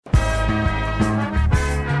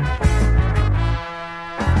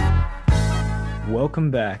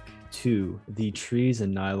Welcome back to the Trees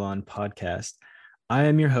and Nylon podcast. I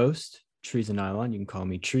am your host, Trees and Nylon. You can call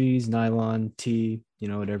me Trees, Nylon, T,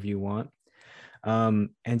 whatever you want.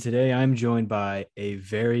 And today I'm joined by a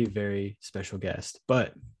very, very special guest.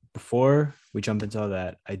 But before we jump into all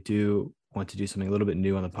that, I do want to do something a little bit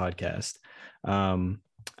new on the podcast. I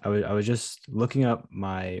was just looking up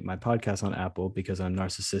my podcast on Apple because I'm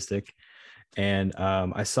narcissistic. And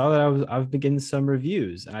I saw that I've been getting some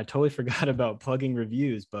reviews, and I totally forgot about plugging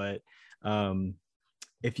reviews. But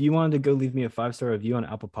if you wanted to go leave me a 5-star review on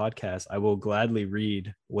Apple Podcasts, I will gladly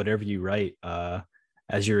read whatever you write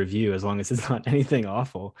as your review, as long as it's not anything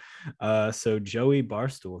awful. So Joey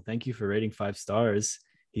Barstool, thank you for rating 5 stars.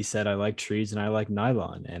 He said, "I like trees and I like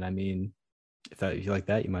nylon." And I mean, if you like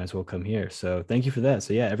that, you might as well come here. So thank you for that.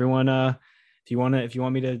 So yeah, everyone, if you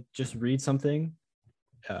want me to just read something,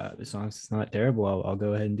 as long as it's not terrible, I'll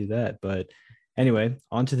go ahead and do that. But anyway,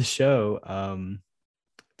 on to the show.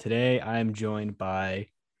 Today I am joined by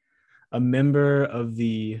a member of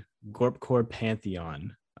the Gorpcore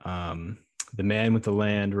Pantheon, the man with the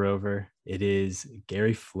Land Rover. It is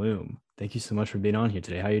Gary Flume. Thank you so much for being on here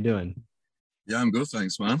today. How you doing? Yeah, I'm good,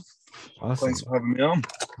 thanks, man. Awesome. Thanks for having me on.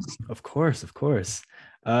 Of course.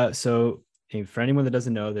 So for anyone that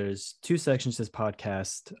doesn't know, there's 2 sections to this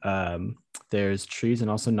podcast. There's trees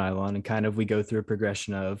and also nylon, and kind of we go through a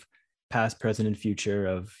progression of past, present, and future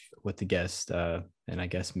of what the guest, and I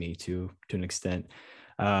guess me to an extent,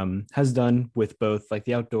 has done with both like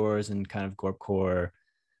the outdoors and kind of Gorpcore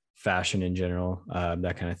fashion in general,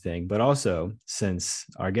 that kind of thing. But also, since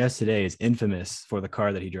our guest today is infamous for the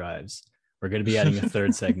car that he drives, we're going to be adding a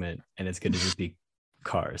 3rd segment, and it's going to just be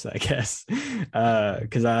cars, I guess,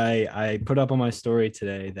 because I put up on my story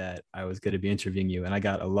today that I was going to be interviewing you, and I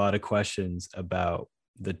got a lot of questions about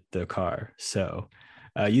the car. So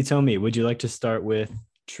you tell me, would you like to start with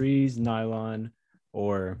trees, nylon,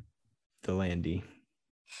 or the Landy?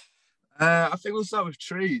 I think we'll start with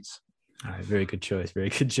trees. All right, very good choice.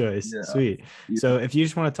 Yeah. Sweet. Yeah. So if you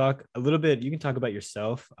just want to talk a little bit, you can talk about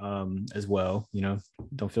yourself as well.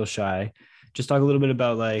 Don't feel shy. Just talk a little bit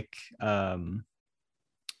about like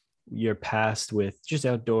your past with just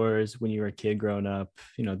outdoors, when you were a kid growing up,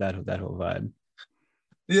 that whole vibe.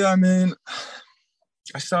 Yeah, I mean,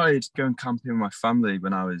 I started going camping with my family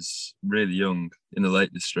when I was really young in the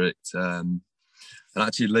Lake District, and I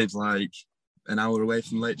actually live like an hour away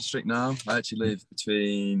from the Lake District now. I actually live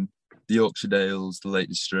between the Yorkshire Dales, the Lake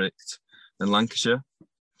District, and Lancashire.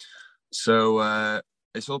 So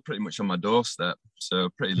it's all pretty much on my doorstep. So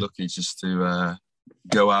pretty lucky just to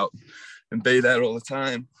go out and be there all the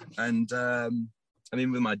time. And I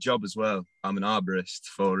mean, with my job as well, I'm an arborist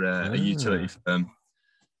for a utility firm.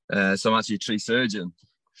 So I'm actually a tree surgeon.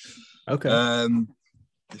 Okay.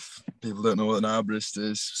 If people don't know what an arborist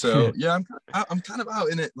is. So yeah, I'm kind of out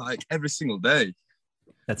in it like every single day.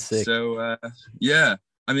 That's sick. So yeah,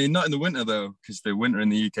 I mean, not in the winter though, because the winter in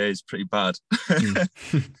the UK is pretty bad. It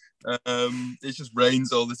just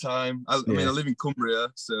rains all the time. I mean, I live in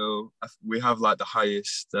Cumbria, so we have like the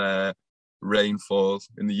highest rainfall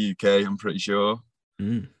in the UK, I'm pretty sure.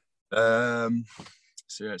 So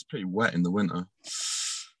yeah, it's pretty wet in the winter.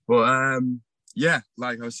 But yeah,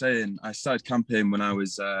 like I was saying, I started camping when I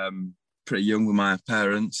was pretty young with my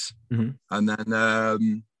parents. Mm-hmm. And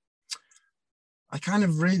then I kind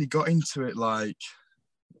of really got into it like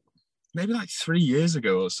maybe like 3 years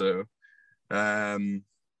ago or so.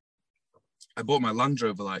 I bought my Land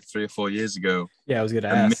Rover like 3 or 4 years ago. Yeah, I was going to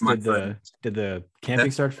ask, did the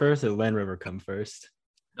camping start first or the Land Rover come first?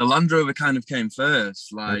 The Land Rover kind of came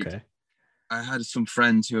first. Like, okay. I had some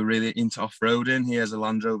friends who were really into off-roading. He has a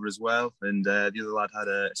Land Rover as well. And the other lad had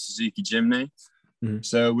a Suzuki Jimny. Mm-hmm.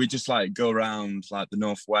 So we just like go around like the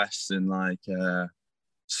Northwest and like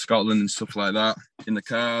Scotland and stuff like that in the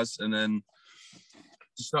cars. And then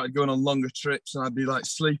just started going on longer trips, and I'd be like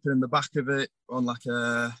sleeping in the back of it on like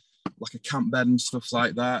a camp bed and stuff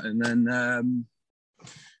like that. And then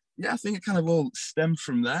yeah, I think it kind of all stemmed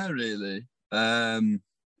from there really. I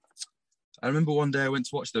remember one day I went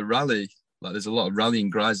to watch the rally. Like there's a lot of rallying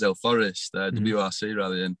in Grizedale Forest, WRC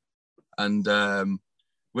rallying. And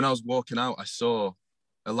when I was walking out, I saw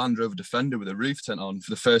a Land Rover Defender with a roof tent on for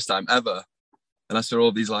the first time ever. And I saw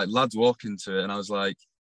all these like lads walking to it, and I was like,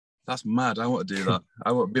 that's mad. I want to do that.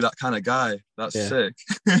 I want to be that kind of guy. That's sick.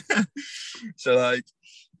 So like,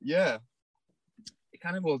 yeah, it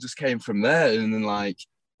kind of all just came from there. And then like,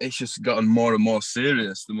 it's just gotten more and more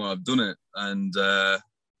serious the more I've done it. And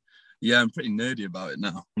yeah, I'm pretty nerdy about it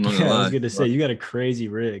now. I'm not gonna lie. I was going to say, you got a crazy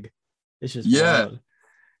rig. It's just wild.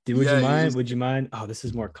 Dude, would you mind? Oh, this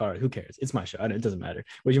is more cars. Who cares? It's my show. It doesn't matter.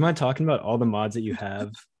 Would you mind talking about all the mods that you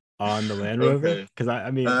have on the Land Rover? Okay. Because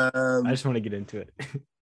I mean, I just want to get into it.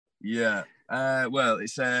 Yeah. Well,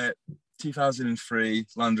 it's a 2003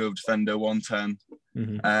 Land Rover Defender 110.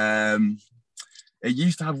 Mm-hmm. It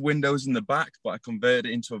used to have windows in the back, but I converted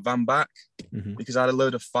it into a van back because I had a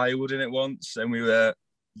load of firewood in it once, and we were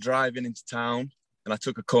driving into town, and I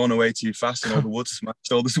took a corner way too fast, and all the wood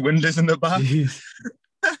smashed all the windows in the back.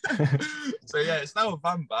 So yeah, it's now a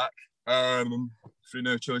van back. Through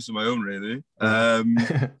no choice of my own, really. But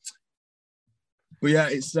yeah,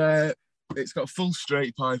 it's got a full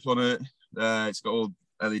straight pipe on it. It's got all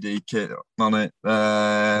LED kit on it.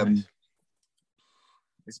 Nice.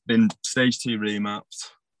 It's been stage 2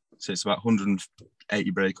 remapped, so it's about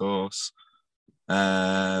 180 brake horse.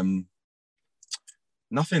 Nothing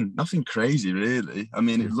crazy, really. I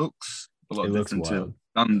mean, it looks a lot different to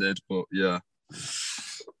standard, but yeah.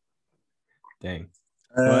 Dang.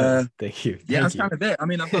 Well, thank you. Yeah, that's kind of it. I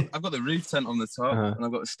mean, I've got the roof tent on the top, and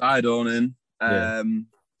I've got the side awning.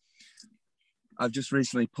 I've just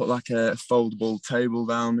recently put like a foldable table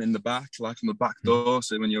down in the back, like on the back door.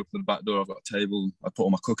 So when you open the back door, I've got a table. I put all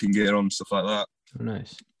my cooking gear on, stuff like that. Oh,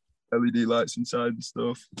 nice. LED lights inside and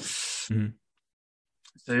stuff. Mm-hmm.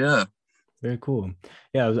 So yeah. Very cool.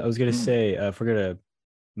 Yeah, I was gonna say, if we're gonna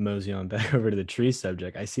mosey on back over to the tree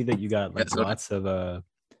subject, I see that you got like lots of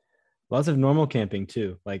normal camping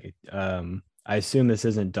too. Like, I assume this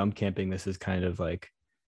isn't dump camping. This is kind of like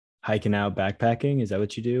hiking out, backpacking. Is that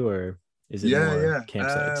what you do, or is it more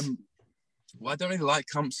campsites? Well, I don't really like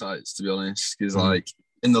campsites, to be honest, because like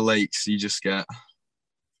in the lakes, you just get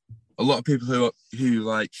a lot of people who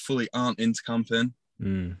like fully aren't into camping.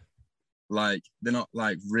 Like they're not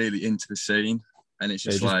like really into the scene, and it's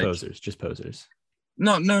just like just posers.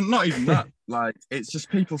 No, not even that. Like it's just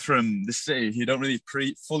people from the city who don't really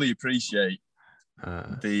fully appreciate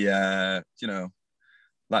the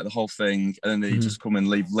like the whole thing, and then they just come and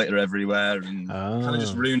leave litter everywhere and kind of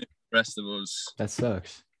just ruin it for the rest of us. That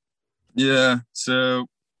sucks. Yeah. So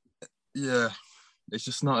yeah, it's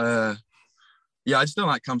just not I just don't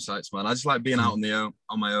like campsites, man. I just like being out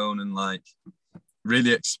on my own and like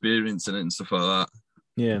really experiencing it and stuff like that.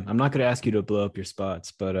 Yeah, I'm not going to ask you to blow up your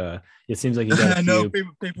spots, but it seems like you got a few. I know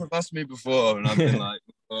people have asked me before, and I've been like,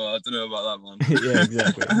 "Oh, I don't know about that one." Yeah,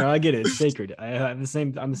 exactly. No, I get it. It's sacred. I'm the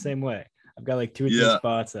same way. I've got like 2 or 3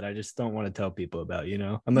 spots that I just don't want to tell people about,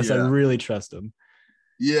 unless I really trust them.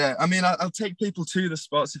 Yeah, I mean, I'll take people to the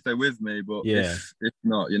spots if they're with me, but if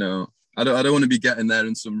not, I don't want to be getting there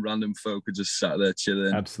and some random folk are just sat there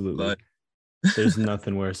chilling. Absolutely. Like, there's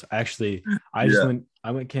nothing worse. Actually, I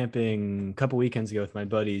went camping a couple weekends ago with my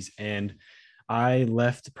buddies, and I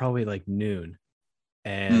left probably like noon,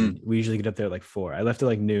 and we usually get up there at like 4. I left at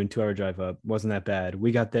like noon, 2-hour drive up. Wasn't that bad.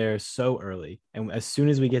 We got there so early, and as soon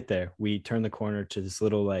as we get there, we turn the corner to this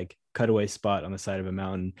little like cutaway spot on the side of a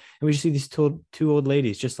mountain, and we just see these two old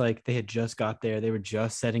ladies, just like they had just got there. They were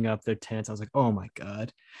just setting up their tents. I was like, oh my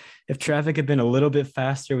God, if traffic had been a little bit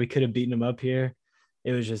faster, we could have beaten them up here.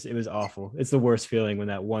 It was awful. It's the worst feeling when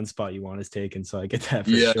that one spot you want is taken. So I get that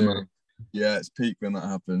for sure. Man. Yeah, it's peak when that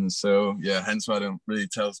happens. So yeah, hence why I don't really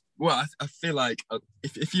tell. Well, I feel like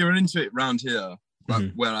if you're into it around here,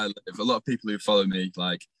 like where I live, a lot of people who follow me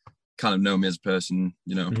like kind of know me as a person,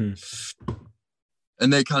 and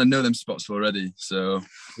they kind of know them spots already. So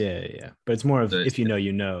yeah. But it's more of if you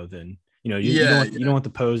know, then you don't want the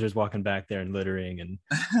posers walking back there and littering and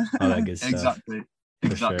all that good stuff.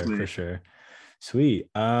 Exactly. For sure. Sweet.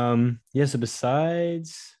 So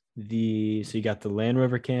besides so you got the Land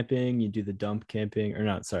Rover camping, you do the dump camping, or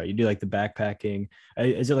not, sorry, you do like the backpacking.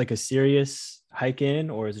 Is it like a serious hike in,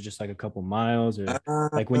 or is it just like a couple miles, or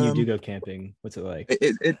like when you do go camping, what's it like?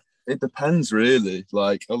 It depends really.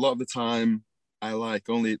 Like a lot of the time I like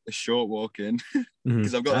only a short walk in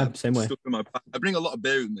because I've got same way. Stuff in my pack. I bring a lot of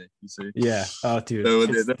beer with me, you see. Yeah. Oh dude, so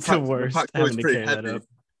it's the worst. The pack's always pretty heavy.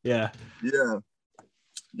 Yeah.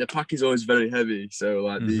 The pack is always very heavy, so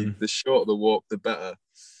like the shorter the walk, the better.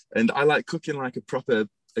 And I like cooking like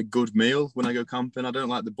a good meal when I go camping. I don't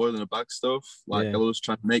like the boil in a bag stuff. Like I always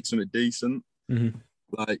try to make something decent,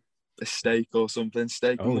 like a steak or something,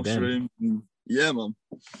 and mushroom. Yeah, man,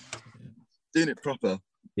 doing it proper.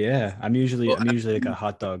 Yeah, I'm usually like a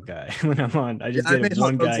hot dog guy when I'm on. I just get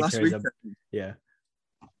one guy carries up. Yeah.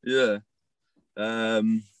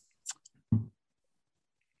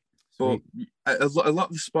 But a lot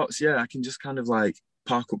of the spots, I can just kind of like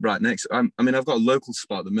park up right next. I mean, I've got a local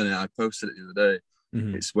spot at the minute. I posted it the other day.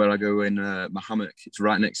 It's where I go in my hammock. It's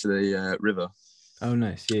right next to the river. Oh,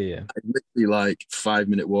 nice. Yeah. It's literally like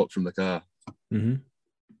 5-minute walk from the car.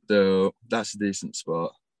 So that's a decent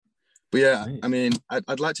spot. But yeah, nice. I mean,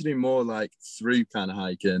 I'd like to do more like through kind of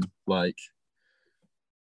hiking, like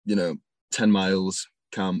 10 miles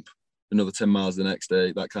camp, another 10 miles the next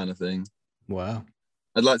day, that kind of thing. Wow.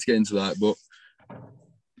 I'd like to get into that, but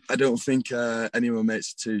I don't think any of my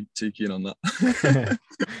mates are too keen on that.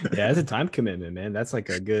 Yeah, it's a time commitment, man. That's like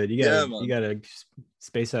a good. You gotta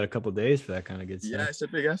space out a couple of days for that kind of good stuff. Yeah, it's a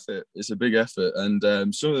big effort,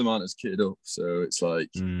 and some of them aren't as kitted up, so it's like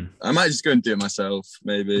I might just go and do it myself,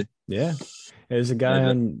 maybe. Yeah, there's a guy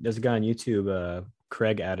on YouTube,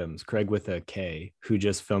 Craig Adams, Craig with a K, who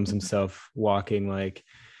just films himself walking. Like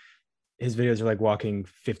his videos are like walking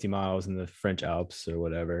 50 miles in the French Alps or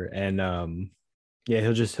whatever, and yeah,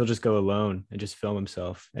 he'll just go alone and just film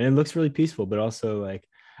himself, and it looks really peaceful. But also, like,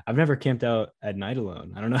 I've never camped out at night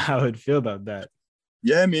alone. I don't know how I'd feel about that.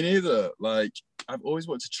 Yeah, me neither. Like, I've always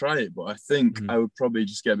wanted to try it, but I think I would probably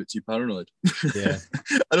just get a bit too paranoid. Yeah,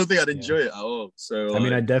 I don't think I'd enjoy it at all. So I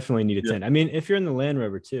mean, I definitely need a tent. I mean, if you're in the Land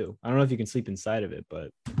Rover too, I don't know if you can sleep inside of it,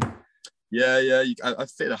 but yeah, I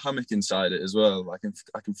fit a hammock inside it as well. I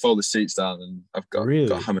can fold the seats down, and I've got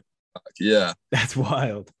a hammock. Yeah, that's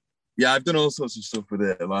wild. Yeah, I've done all sorts of stuff with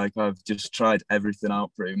it. Like, I've just tried everything out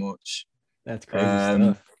pretty much. That's crazy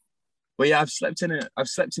stuff. But yeah, I've slept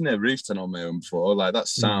in a roof tent on my own before. Like, that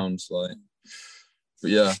sounds like, but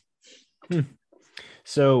yeah.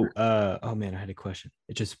 So, oh man, I had a question.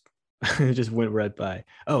 It just went right by.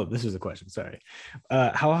 Oh, this was a question. Sorry.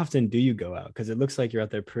 How often do you go out? Because it looks like you're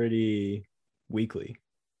out there pretty weekly.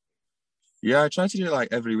 Yeah, I try to do it like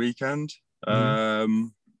every weekend.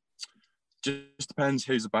 Just depends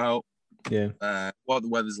who's about. Yeah. What the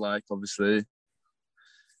weather's like, obviously.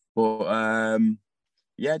 But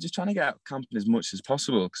yeah, just trying to get out camping as much as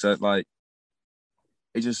possible, because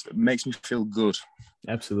it just makes me feel good.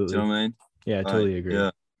 Absolutely. Do you know what I mean? Yeah, I totally agree.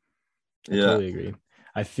 Yeah. I totally agree.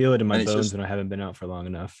 I feel it in my bones when I haven't been out for long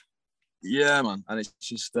enough. Yeah, man. And it's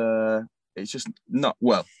just not,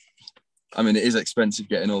 well, I mean, it is expensive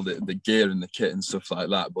getting all the gear and the kit and stuff like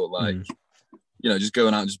that, but like, just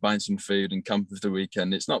going out and just buying some food and camping for the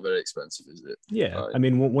weekend, it's not very expensive, is it? Yeah. I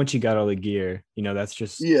mean, once you got all the gear, that's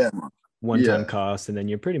just one-time cost, and then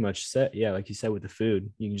you're pretty much set. Yeah, like you said, with the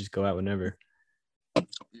food, you can just go out whenever.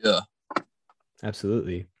 Yeah.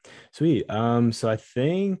 Absolutely. Sweet. So I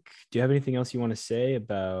think, do you have anything else you want to say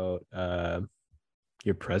about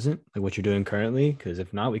your present, like what you're doing currently? Because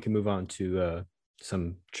if not, we can move on to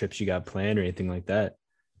some trips you got planned or anything like that.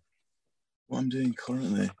 What I'm doing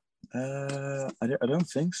currently? I don't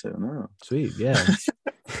think so, no. Sweet. Yeah.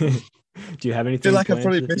 Do you have anything? I feel like I've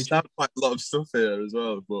probably missed out quite a lot of stuff here as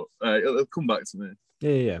well, but it'll come back to me.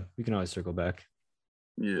 Yeah. We can always circle back.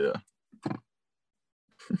 Yeah.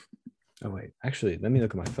 Oh wait, actually, let me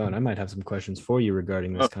look at my phone. I might have some questions for you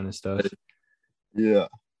regarding this kind of stuff. Yeah.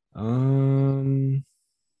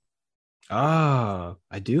 I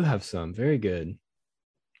do have some. Very good.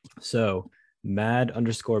 So,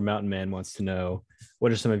 Mad_Mountain Man wants to know,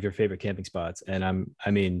 what are some of your favorite camping spots? And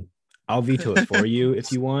I'll veto it for you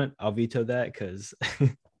if you want. I'll veto that because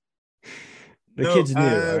kid's new.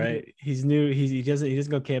 All right, he's new. He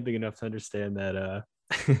doesn't go camping enough to understand that.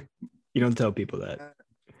 You don't tell people that.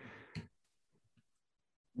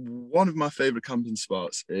 One of my favorite camping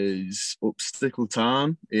spots is up Stickle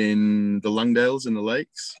Tarn in the Langdales in the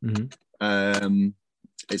lakes.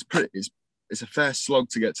 It's a fair slog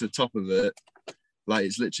to get to the top of it. Like,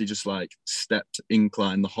 it's literally just like stepped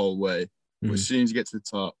incline the whole way. But as soon as you get to the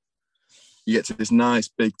top, you get to this nice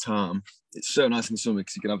big tarn. It's so nice in the summer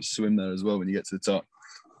because you can have a swim there as well when you get to the top,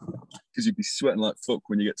 because you'd be sweating like fuck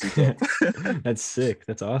when you get to the top. That's sick.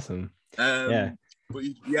 That's awesome. Yeah. But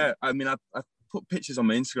yeah, I mean, I've put pictures on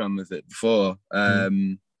my Instagram with it before,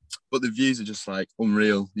 but the views are just like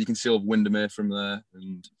unreal. You can see all of Windermere from there,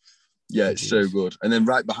 and yeah, it's so good. And then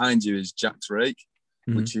right behind you is Jack's Rake,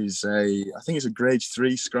 which is I think it's a grade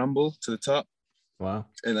 3 scramble to the top. Wow.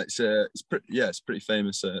 And it's pretty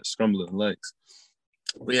famous scramble in the lakes.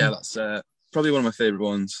 But yeah, that's probably one of my favorite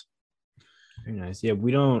ones. Very nice. Yeah,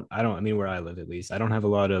 I mean, where I live at least, I don't have a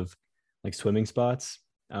lot of like swimming spots.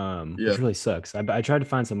 Which really sucks. I tried to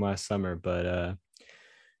find some last summer, but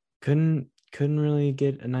couldn't really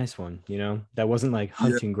get a nice one, that wasn't like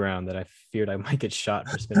hunting ground that I feared I might get shot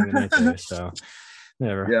for spending the night there. So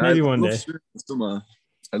never. Yeah, maybe one day.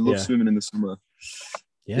 I love swimming in the summer.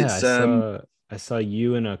 Yeah, I saw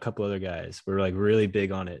you and a couple other guys were like really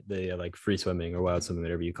big on it. They like free swimming or wild swimming,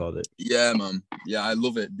 whatever you called it. Yeah, man. Yeah, I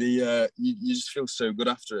love it. You just feel so good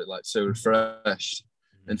after it, like so refreshed.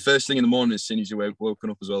 And first thing in the morning, as soon as you're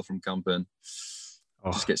woken up as well from camping,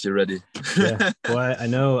 just gets you ready. Yeah. Well, I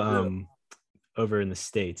know over in the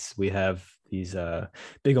States, we have these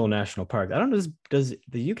big old national parks. I don't know, does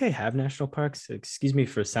the UK have national parks? Excuse me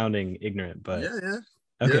for sounding ignorant, but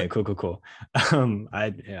yeah. Okay, Yeah. cool. I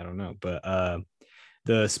don't know, but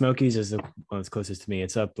the Smokies is the one that's closest to me.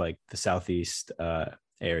 It's up like the southeast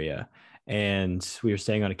area, and we were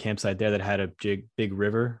staying on a campsite there that had a big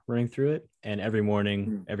river running through it. And every morning,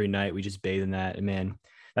 Mm. every night, we just bathe in that. And man,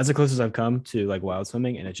 that's the closest I've come to like wild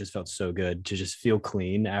swimming, and it just felt so good to just feel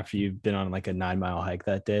clean after you've been on like a 9 mile hike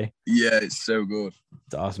that day. Yeah, it's so good.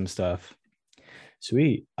 It's awesome stuff.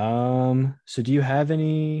 Sweet. So do you have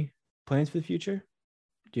any plans for the future?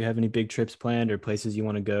 Do you have any big trips planned or places you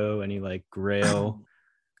want to go? Any like grail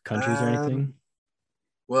countries or Um, anything?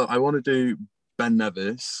 well, I want to do Ben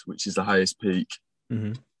Nevis, which is the highest peak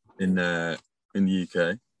Mm-hmm. in the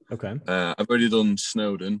UK. Okay. I've already done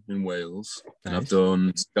Snowdon in Wales, and I've Nice.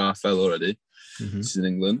 done Scafell already, Mm-hmm. which is in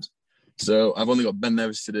England. So I've only got Ben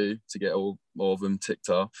Nevis to do to get all of them ticked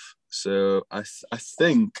off. So I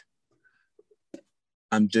think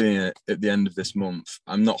I'm doing it at the end of this month.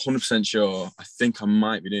 I'm not 100% sure. I think I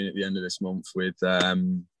might be doing it at the end of this month with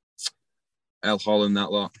El Holland,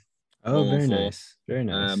 that lot. Oh, very 114. nice. Very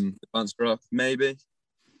nice. Advanced Rock, maybe.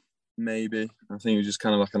 I think it was just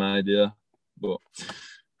kind of like an idea, but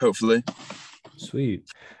hopefully Sweet.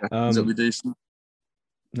 it'll be decent.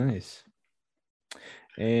 Nice.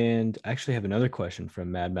 And I actually have another question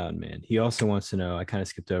from Mad Mountain Man. He also wants to know, I kind of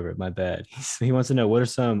skipped over it, my bad. He wants to know, what are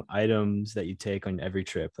some items that you take on every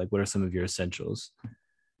trip? Like, what are some of your essentials?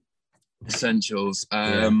 Essentials.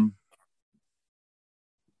 Yeah.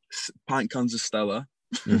 Pint cans of Stella.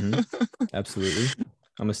 Mm-hmm. Absolutely.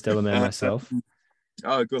 I'm a Stella man myself.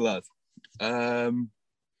 Oh, good lad.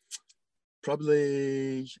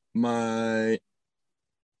 Probably my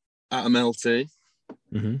Atom LT.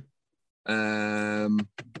 Mm-hmm.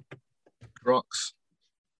 Crocs,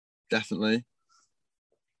 definitely.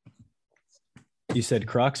 You said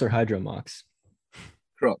Crocs or Hydro Mocs?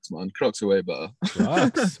 Crocs, man. Crocs are way better.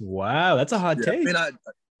 Crocs. Wow, that's a hot Yeah, take. I mean,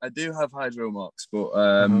 I do have Hydro Mocs, but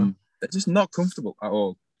Uh-huh. they're just not comfortable at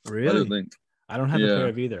all. Really? I don't think. I don't have a pair Yeah.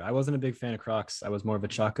 of either. I wasn't a big fan of Crocs. I was more of a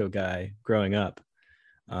Chaco guy growing up.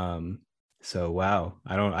 So wow,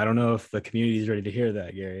 I don't know if the community is ready to hear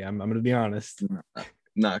that, Gary. I'm gonna be honest.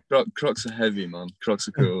 Nah, Crocs are heavy, man. Crocs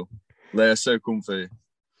are cool. They are so comfy.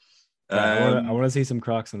 I want to see some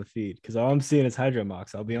Crocs on the feet because all I'm seeing is Hydro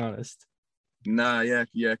Mocs. I'll be honest. Nah,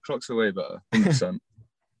 yeah, Crocs are way better, 100%.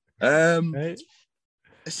 Right?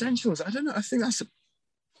 Essentials. I don't know.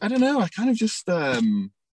 I don't know. I kind of just yeah,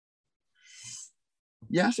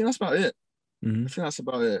 I think that's about it. Mm-hmm. I think that's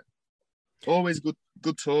about it. Always good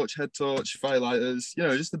torch, head torch, firelighters,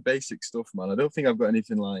 just the basic stuff, man. I don't think I've got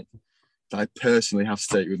anything like that I personally have to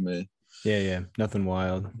take with me. Yeah. Nothing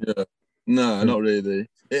wild. Yeah. No, not really.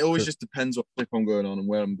 It always just depends what trip I'm going on and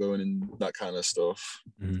where I'm going and that kind of stuff.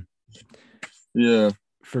 Mm-hmm. Yeah.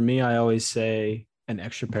 For me, I always say an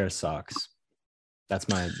extra pair of socks. That's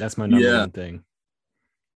my number one thing.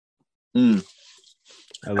 I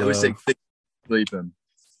always take thick sleeping.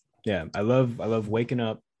 Yeah, I love waking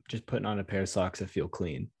up, just putting on a pair of socks that feel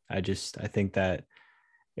clean. I think that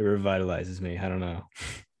it revitalizes me. I don't know.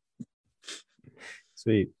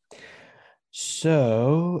 Sweet.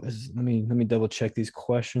 So let me double check these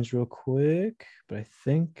questions real quick, but I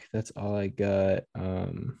think that's all I got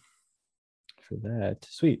for that.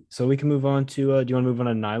 Sweet. So we can move on to do you want to move on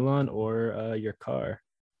to nylon or your car?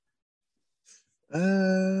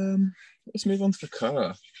 Let's move on to the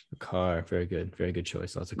car. The car, very good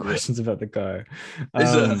choice. Lots of questions about the car.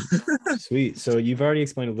 Sweet. So you've already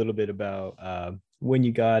explained a little bit about when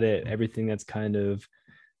you got it, everything that's kind of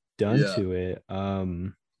done to it.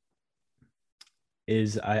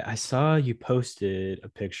 I saw you posted a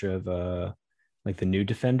picture of like the new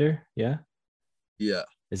Defender. Yeah.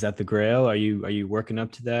 Is that the Grail? Are you working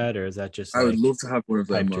up to that, or is that just I would love to have one of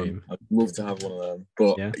them, man. Dream? I'd love to have one of them,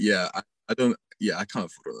 but I don't. Yeah, I can't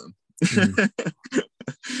afford them.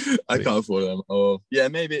 I can't afford them. Or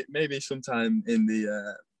maybe sometime in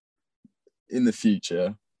the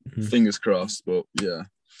future. Mm-hmm. Fingers crossed. But yeah.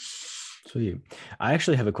 Sweet. I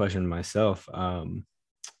actually have a question myself. Do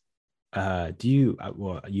you?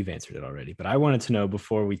 Well, you've answered it already, but I wanted to know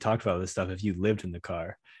before we talked about this stuff if you lived in the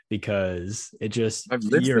car, because it just I've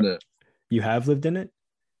lived in it. You have lived in it?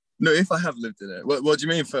 No, if I have lived in it. What do you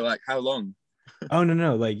mean for like how long? Oh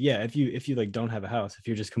no, like yeah, if you like don't have a house, if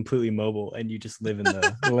you're just completely mobile and you just live in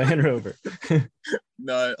the Land Rover.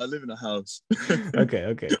 No, I live in a house.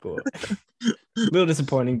 Okay, cool. A little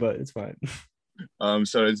disappointing, but it's fine. I'm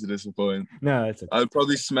sorry to disappoint. No, it's okay. I would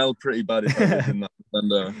probably smell pretty bad if I lived in that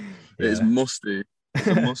Defender. It is musty. It's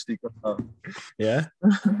a musty car. Yeah.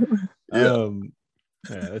 Yeah.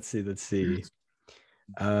 Let's see.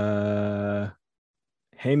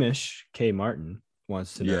 Hamish K. Martin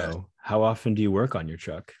wants to know, how often do you work on your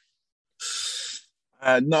truck?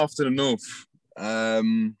 Not often enough.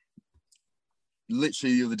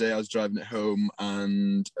 Literally the other day I was driving it home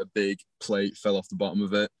and a big plate fell off the bottom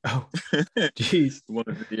of it. Oh, jeez.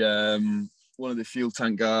 One of the fuel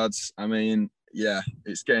tank guards. I mean, yeah,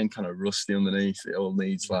 it's getting kind of rusty underneath. It all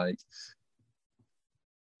needs like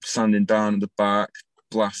sanding down at the back,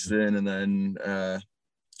 blasting, and then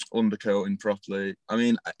undercoating properly. I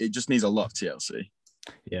mean, it just needs a lot of TLC.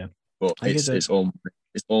 Yeah, but it's all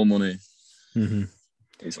money. Mm-hmm.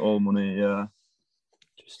 It's all money. Yeah.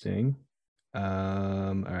 Interesting.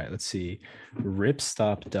 All right, let's see.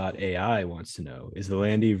 Ripstop.ai wants to know, is the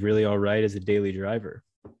Landy really all right as a daily driver?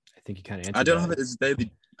 I think you kind of answered I don't have it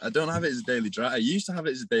as a daily driver. I used to have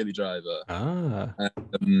it as a daily driver.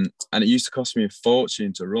 And it used to cost me a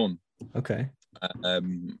fortune to run. Okay. I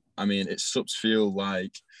mean, it sucks fuel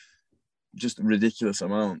like just ridiculous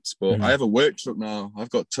amounts. But I have a work truck now. I've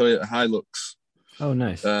got Toyota Hilux. Oh,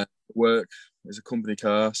 nice. Work is a company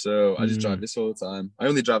car, so I just drive this all the time. I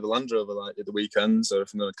only drive a Land Rover like at the weekends or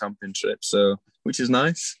if I'm on a camping trip, so which is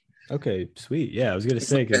nice. Okay, sweet. Yeah, I was gonna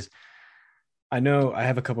say, because I know I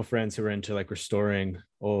have a couple friends who are into like restoring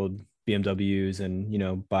old BMWs and, you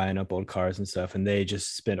know, buying up old cars and stuff, and they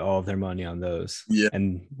just spend all of their money on those. Yeah.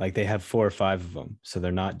 And like they have 4 or 5 of them, so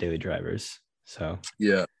they're not daily drivers. So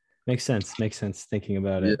yeah, makes sense thinking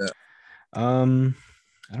about it. Yeah.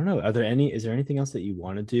 I don't know. Is there anything else that you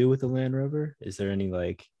want to do with the Land Rover? Is there any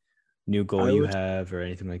like new goal you have or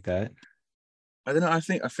anything like that? I don't know. I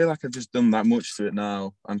feel like I've just done that much to it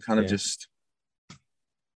now. I'm kind of just,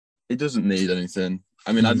 it doesn't need anything.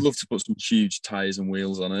 I mean, I'd love to put some huge tires and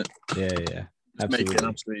wheels on it. Yeah. Absolutely. Make it an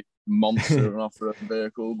absolute monster of an off-road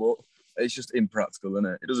vehicle, but it's just impractical, isn't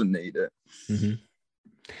it? It doesn't need it.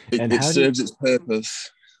 It serves its purpose.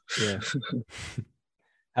 Yeah.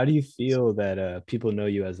 How do you feel that people know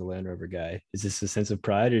you as a Land Rover guy? Is this a sense of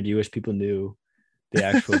pride, or do you wish people knew the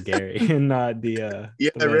actual Gary and not the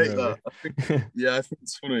yeah, the right that. I think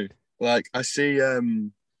it's funny. Like I see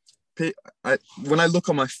when I look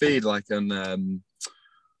on my feed, like on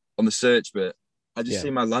the search bit, I just see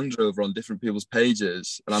my Land Rover on different people's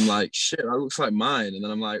pages, and I'm like, shit, that looks like mine. And then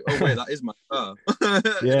I'm like, oh wait, that is my car.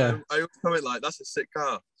 Yeah. I always comment like, that's a sick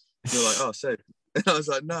car. And they're like, oh, sick. And I was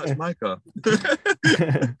like, no, it's my car.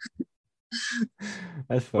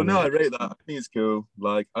 That's funny. Well, no, I rate that. I think it's cool.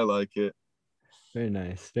 Like, I like it. Very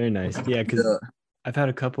nice. Yeah, because I've had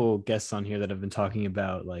a couple guests on here that have been talking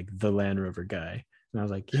about like the Land Rover guy. And I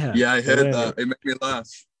was like, yeah. Yeah, I heard that. It made me laugh.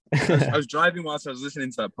 I was driving whilst I was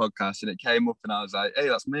listening to that podcast, and it came up, and I was like, hey,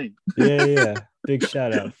 that's me. Yeah. Big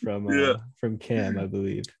shout out from Cam, I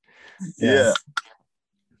believe. Yeah.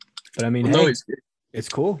 But I mean, it's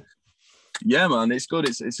cool. Yeah, man, it's good.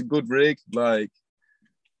 It's a good rig. Like,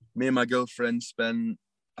 me and my girlfriend spent,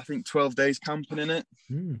 I think, 12 days camping in it.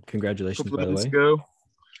 Congratulations, by the way.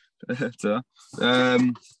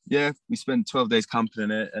 Yeah, we spent 12 days camping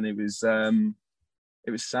in it, and it was sound.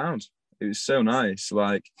 It was so nice,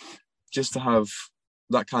 like, just to have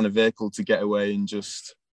that kind of vehicle to get away and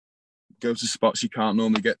just go to spots you can't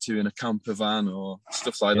normally get to in a camper van or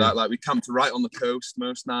stuff like that. Like, we camped right on the coast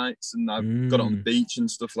most nights, and I got it on the beach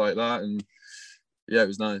and stuff like that, and yeah, it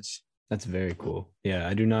was nice. That's very cool. Yeah,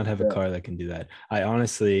 I do not have a car that can do that. I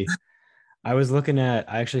was looking at,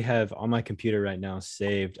 I actually have on my computer right now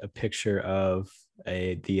saved a picture of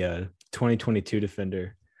the 2022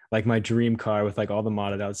 Defender, like my dream car with like all the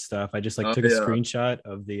modded out stuff. I just like took a screenshot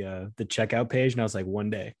of the checkout page, and I was like,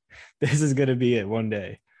 one day, this is gonna be it. One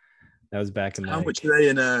day. That was back in How much are they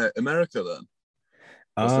in America then?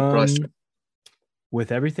 What's the price?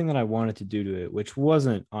 With everything that I wanted to do to it, which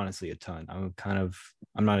wasn't honestly a ton. I'm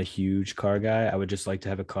not a huge car guy. I would just like to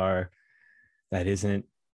have a car that isn't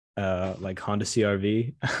like Honda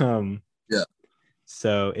CRV.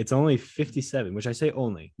 So it's only 57, which I say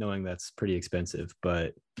only, knowing that's pretty expensive,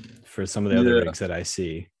 but for some of the other rigs that I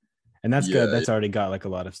see, and that's good. That's already got like a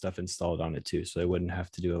lot of stuff installed on it too, so I wouldn't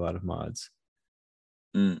have to do a lot of mods.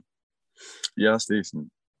 Yeah, that's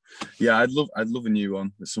decent. Yeah, I'd love a new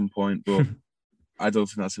one at some point, but I don't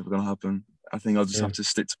think that's ever gonna happen. I think I'll just have to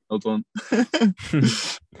stick to the old one.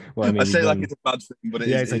 Well, I mean, I say like it's a bad thing, but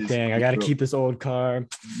it's like, dang, I gotta keep this old car.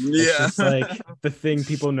 It's just like the thing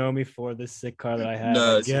people know me for, this sick car that I have.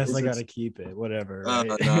 No, I guess I gotta keep it. Whatever. Right?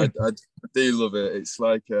 No, I do love it. It's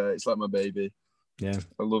like my baby. Yeah,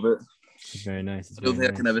 I love it. It's very nice. I don't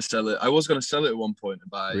think I can ever sell it. I was gonna sell it at one point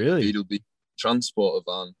and buy a VW Transporter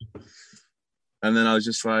van, and then I was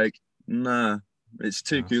just like, nah, it's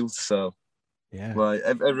too cool to sell. Yeah, like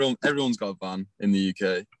everyone's got a van in the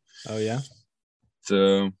UK. Oh yeah.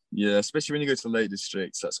 So yeah, especially when you go to the Lake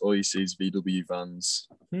Districts, that's all you see is VW vans.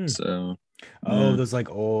 So those like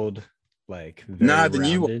old, like very the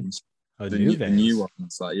new rounded. ones. Oh, The new new vans.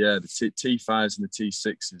 ones, like the T5s and the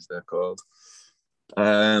T6s, they're called.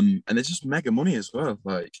 And they're just mega money as well,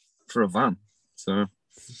 like for a van. So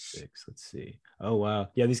T6, let's see. Oh wow,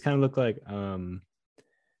 yeah, these kind of look like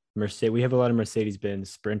Mercedes. We have a lot of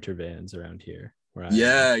Mercedes-Benz Sprinter vans around here. Where I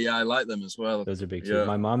am. I like them as well. Those are big too.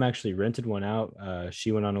 My mom actually rented one out.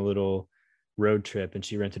 She went on a little road trip and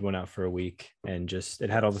she rented one out for a week, and just it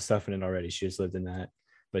had all the stuff in it already. She just lived in that,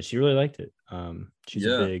 but she really liked it. She's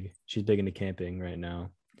big into camping right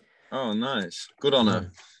now. Oh, nice. Good on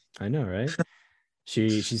her. I know, right?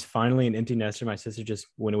 She's finally an empty nester. My sister just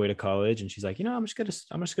went away to college, and she's like, I'm just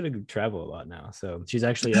gonna travel a lot now. So she's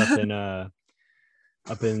actually up in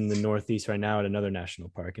the Northeast right now at another national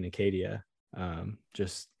park in Acadia,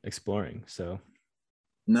 just exploring. So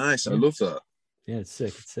nice. Yeah. I love that. Yeah, it's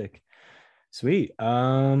sick. Sweet.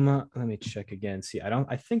 Let me check again. See,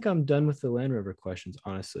 I think I'm done with the Land Rover questions,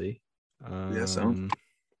 honestly. And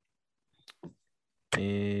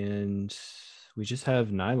we just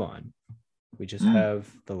have nylon. We just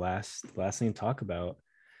have the last thing to talk about.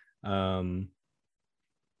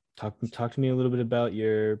 Talk to me a little bit about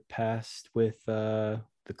your past with the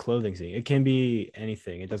clothing scene. It can be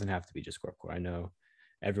anything. It doesn't have to be just corpcore. I know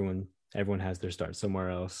everyone has their start somewhere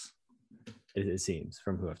else. It seems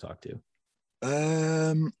from who I've talked to.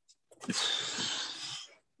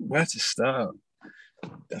 Where to start?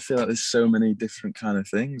 I feel like there's so many different kind of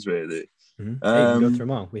things, really. Mm-hmm. Hey, you can go through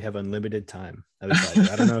them all. We have unlimited time. I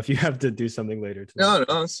don't know if you have to do something later tonight.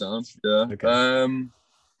 No, sounds yeah. Okay.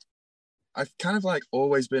 I've kind of like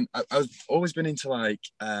always been. I've always been into like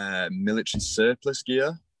military surplus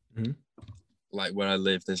gear. Mm-hmm. Like where I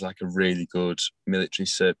live, there's like a really good military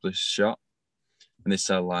surplus shop, and they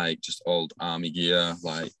sell like just old army gear,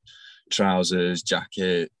 like trousers,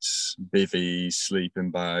 jackets, bivvies, sleeping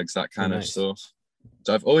bags, that kind of stuff.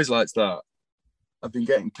 So I've always liked that. I've been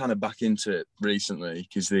getting kind of back into it recently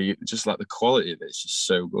because the quality of it is just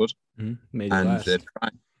so good. Made it last.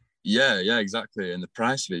 Yeah, exactly. And the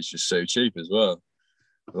price of it is just so cheap as well.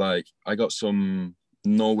 Like I got some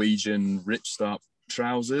Norwegian Ripstop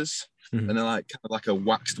trousers, and they're like kind of like a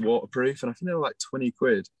waxed waterproof, and I think they were like 20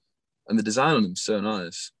 quid. And the design on them is so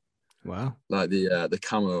nice. Wow. Like the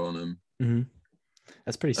camo on them. Mm-hmm.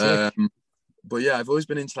 That's pretty sick. But yeah, I've always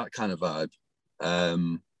been into that kind of vibe.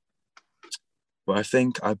 But I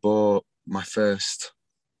think I bought my first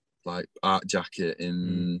like art jacket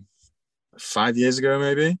in 5 years ago,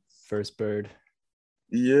 maybe. First bird.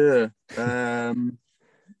 Yeah. And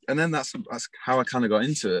then that's how I kind of got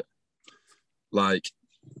into it. Like,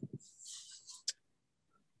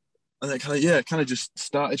 and then kind of just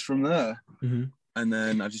started from there. Mm-hmm. And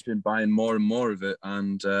then I've just been buying more and more of it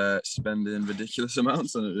and spending ridiculous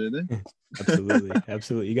amounts on it, really.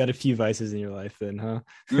 Absolutely. You got a few vices in your life then, huh?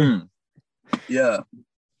 Yeah.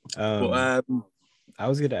 But I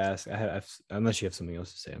was going to ask, unless you have something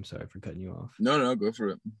else to say, I'm sorry for cutting you off. No, go for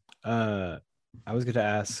it. I was going to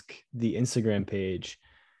ask the Instagram page.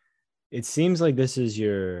 It seems like this is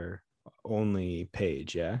your only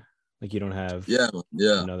page, yeah? Like you don't have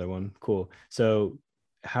another one. Cool. So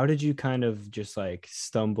how did you kind of just like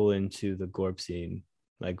stumble into the Gorp scene?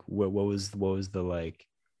 Like what was the like,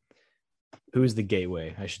 who was the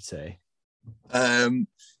gateway, I should say?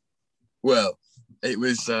 Well, it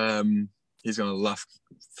was he's gonna laugh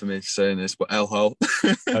for me saying this, but El Hol.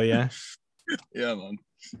 Oh yeah? Yeah, man.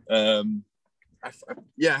 I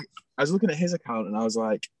was looking at his account and I was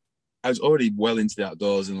like, I was already well into the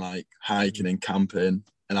outdoors and like hiking and camping,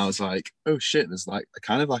 and I was like, oh shit, there's like a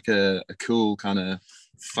kind of like a cool kind of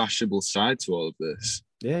fashionable side to all of this.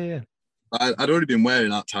 Yeah. I'd already been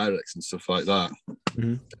wearing Art Tyrex and stuff like that,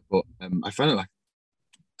 but I found it like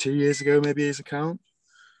 2 years ago, maybe, his account,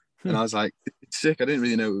 and I was like, it's sick. I didn't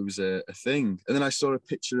really know it was a thing, and then I saw a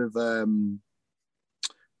picture of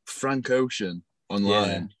Frank Ocean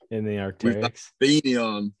online in the Arc'teryx with that beanie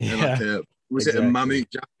on, and like it a mammoth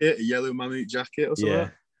jacket, a yellow mammoth jacket or something? Yeah,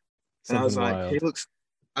 and I was like, wild. He looks.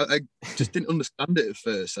 I just didn't understand it at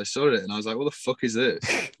first. I saw it and I was like, what the fuck is this?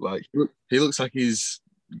 Like, he looks like he's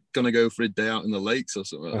gonna go for a day out in the lakes or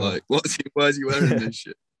something. Like, why is he wearing this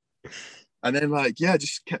shit? And then I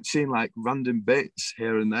just kept seeing like random bits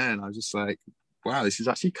here and there, and I was just like, wow, this is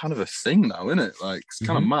actually kind of a thing now, isn't it? Like, it's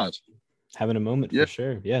kind of mad. Having a moment for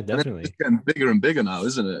sure. Yeah, definitely. It's getting bigger and bigger now,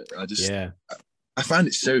 isn't it? I find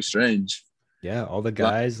it so strange. Yeah, all the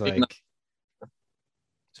guys like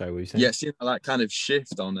sorry, what were you saying? Yeah, seeing that kind of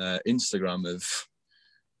shift on Instagram of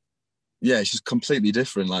it's just completely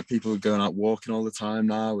different. Like people are going out walking all the time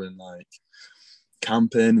now, and like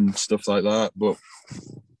camping and stuff like that. But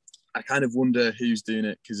I kind of wonder who's doing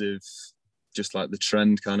it because of just like the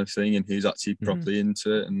trend kind of thing, and who's actually properly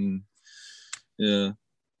into it. And yeah,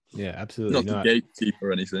 absolutely. Not the gatekeep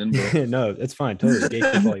or anything, but no, it's fine. Totally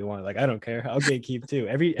gatekeep all you want. Like, I don't care. I'll gatekeep too.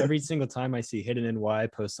 Every single time I see Hidden NY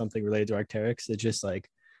post something related to Arc'teryx, it just like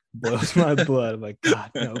blows my blood. I'm like,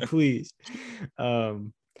 God, no, please.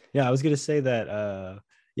 Yeah, I was gonna say that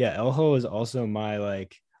Elho is also my,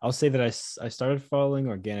 like, I'll say that I started following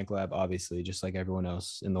Organic Lab, obviously, just like everyone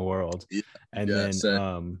else in the world. And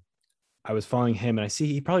then I was following him, and I see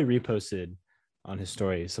he probably reposted on his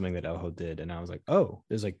story something that Elho did, and I was like, oh,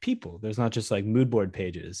 there's like people, there's not just like mood board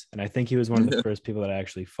pages. And I think he was one of the first people that I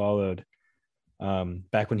actually followed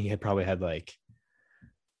back when he had probably had like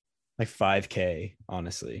 5K,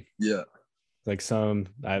 honestly. Like I'm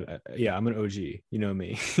an OG, you know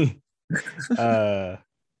me.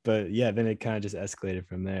 But yeah, then it kind of just escalated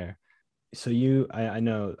from there. So I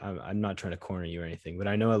know I'm not trying to corner you or anything, but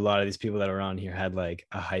I know a lot of these people that are on here had like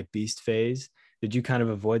a hype beast phase. Did you kind of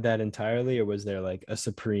avoid that entirely, or was there like a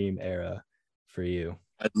supreme era for you?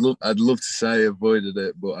 I'd love to say I avoided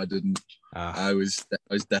it, but I didn't. I was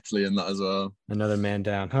definitely in that as well. Another man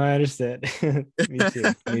down. Oh, I understand.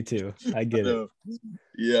 Me too. I get it.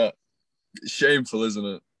 Yeah. Shameful, isn't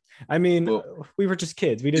it? I mean, but we were just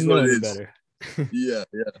kids. We didn't know any better. yeah,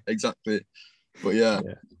 exactly. But yeah.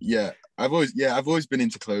 I've always been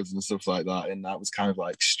into clothes and stuff like that, and that was kind of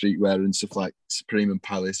like streetwear and stuff like Supreme and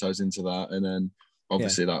Palace. I was into that, and then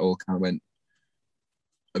obviously that all kind of went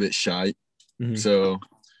a bit shy. So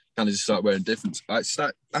kind of just started wearing different.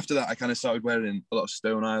 After that, I kind of started wearing a lot of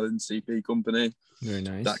Stone Island CP Company. Very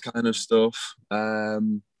nice. That kind of stuff,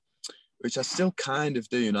 which I still kind of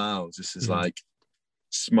do now. Just as like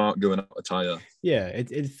smart going out attire. Yeah,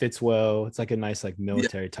 it fits well. It's like a nice like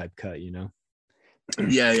military type cut, you know.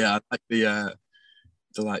 Yeah, I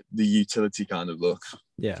like the utility kind of look.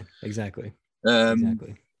 Yeah, exactly.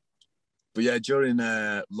 Exactly. But yeah, during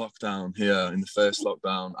lockdown here, in the first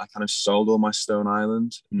lockdown, I kind of sold all my Stone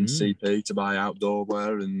Island and CP to buy outdoor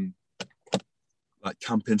wear and like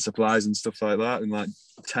camping supplies and stuff like that, and like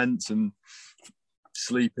tents and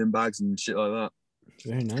sleeping bags and shit like that.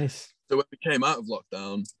 Very nice. So when we came out of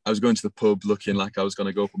lockdown, I was going to the pub looking like I was going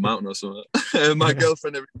to go up a mountain or something. My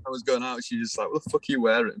girlfriend, every time I was going out, she was just like, what the fuck are you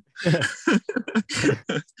wearing?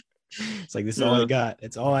 It's like, this is all I got.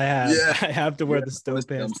 It's all I have. Yeah. I have to wear the Stone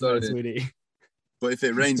pants, sweetie. But if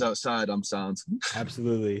it rains outside, I'm sound.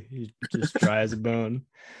 Absolutely. You just dry as a bone.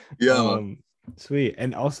 Yeah. Sweet.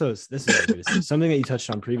 And also, this is what I was going to say. Something that you touched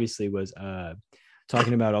on previously was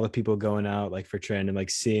talking about all the people going out like for trend and like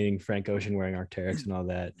seeing Frank Ocean wearing Arc'teryx and all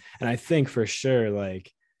that. And I think for sure, like,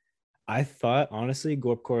 I thought honestly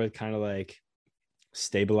Gorpcore had kind of like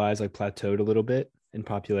stabilized, like plateaued a little bit in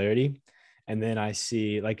popularity. And then I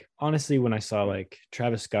see, like, honestly, when I saw like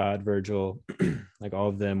Travis Scott, Virgil, like all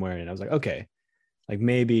of them wearing it, I was like, okay, like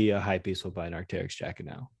maybe a hypebeast will buy an Arc'teryx jacket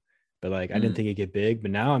now. But like I didn't think it'd get big.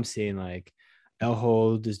 But now I'm seeing like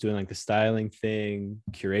Elhold is doing like the styling thing.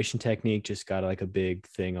 Curation Technique just got like a big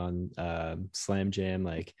thing on Slam Jam.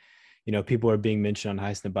 Like, you know, people are being mentioned on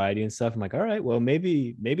High Snobiety and stuff. I'm like, all right, well,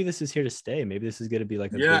 maybe this is here to stay. Maybe this is going to be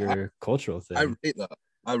like a bigger cultural thing.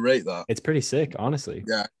 I rate that. It's pretty sick, honestly.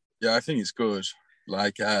 Yeah, I think it's good.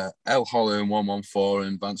 Like El Hollow and 114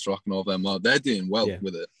 and Vance Rock and all them, they're doing well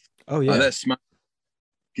with it. Oh yeah, like, they're smart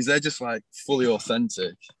because they're just like fully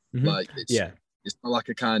authentic. Like it's not like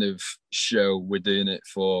a kind of show. We're doing it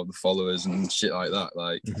for the followers and shit like that.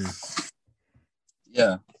 Like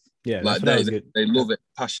like they love it,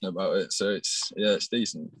 passionate about it. So it's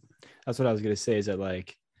decent. That's what I was gonna say. Is that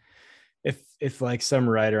like if like some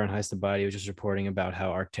writer on High Snobiety was just reporting about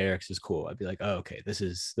how Arc'teryx is cool, I'd be like, oh, okay, this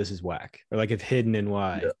is whack. Or like if Hidden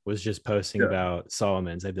NY was just posting about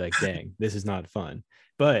Solomon's, I'd be like, dang, this is not fun.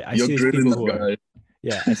 But I see these people who are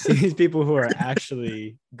I see these people who are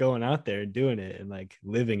actually going out there and doing it and like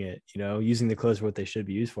living it, you know, using the clothes for what they should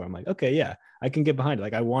be used for. I'm like, okay, yeah, I can get behind it.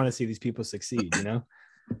 Like I want to see these people succeed, you know?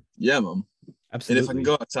 Yeah, man. Absolutely. And if I can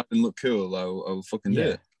go outside and look cool, I'll fucking do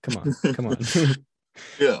it. Come on.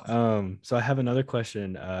 Yeah. So I have another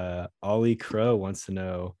question. Ollie Crow wants to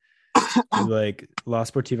know, like La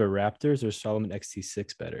Sportiva Raptors or Salomon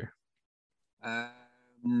XT6 better?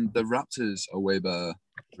 The Raptors are way better.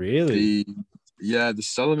 Really? The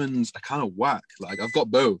Salomons are kind of whack. Like I've got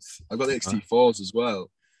both. I've got the XT4s as well.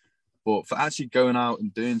 But for actually going out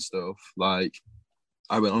and doing stuff, like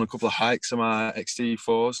I went on a couple of hikes on my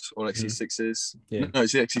XT4s or XT6s. Yeah. No,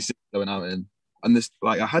 it's the XT6 I went out in. And this,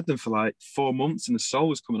 like, I had them for like 4 months, and the sole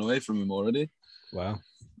was coming away from them already. Wow.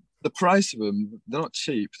 The price of them, they're not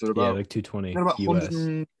cheap. They're about like $220 they're about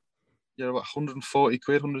US. about 140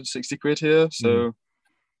 quid, 160 quid here. So,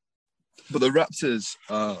 but the Raptors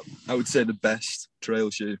are, I would say, the best trail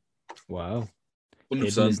shoe. Wow. 100%.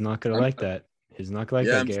 Hayden is not going to like that. He's not going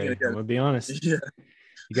to like that, Gary. I'm going to be honest. Yeah.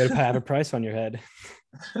 You got to have a price on your head.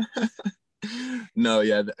 No,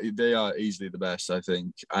 yeah, they are easily the best, I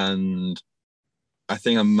think. And I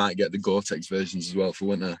think I might get the Gore-Tex versions as well for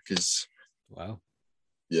winter because. Wow.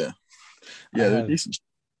 Yeah. Yeah, they're decent.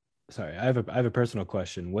 Sorry, I have a personal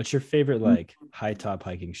question. What's your favorite like high top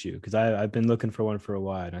hiking shoe? Because I've been looking for one for a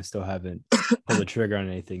while and I still haven't pulled the trigger on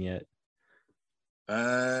anything yet.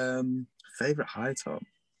 Favorite high top.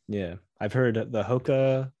 Yeah, I've heard the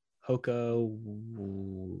Hoka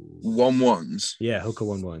 1-1s. Yeah, Hoka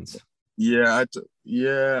 1-1s. Yeah, I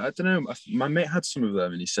don't know. My mate had some of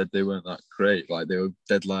them and he said they weren't that great. Like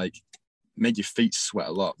they'd like made your feet sweat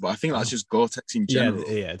a lot. But I think that's just Gore-Tex in general.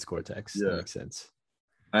 Yeah, it's Gore-Tex. Yeah. That makes sense.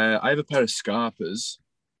 I have a pair of Scarpas.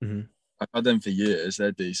 I've had them for years.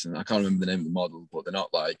 They're decent. I can't remember the name of the model, but they're not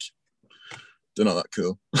that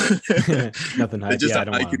cool. Nothing hype. Yeah, I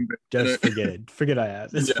don't want them. Just forget it. Forget I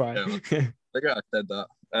have. It's fine. Yeah. I said that.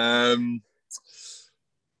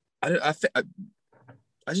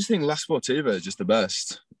 I just think La Sportiva is just the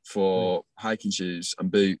best for hiking shoes and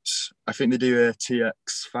boots. I think they do a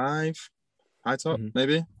TX5 high top,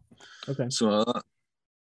 maybe. Okay. Something like that.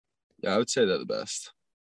 Yeah, I would say they're the best.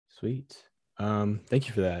 Sweet. Thank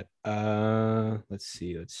you for that. Let's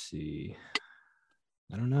see.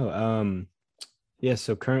 I don't know. Yeah,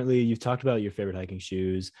 so currently you've talked about your favorite hiking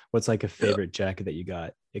shoes. What's like a favorite jacket that you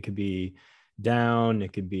got? It could be down,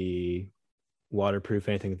 it could be waterproof,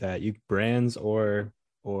 anything like that. You brands or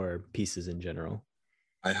pieces in general.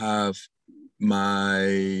 I have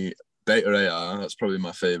my Beta AR, that's probably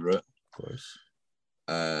my favorite. Of course.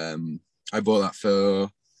 I bought that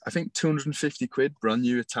for I think 250 quid, brand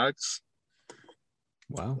new tags.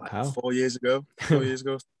 Wow. Like how? 4 years ago. 4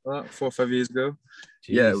 or 5 years ago. Jeez.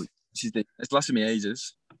 Yeah, it's lasted me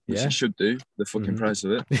ages, which it should do, the fucking price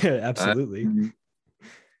of it. Yeah, absolutely.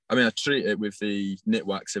 I mean, I treat it with the knit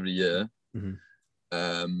wax every year.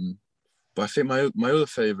 But I think my other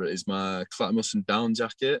favourite is my Clacton down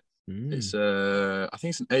jacket. It's I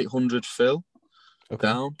think it's an 800 fill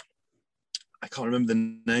down. I can't remember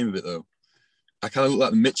the name of it though. I kind of look like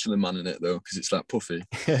the Michelin Man in it though, because it's that puffy.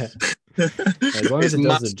 As long as it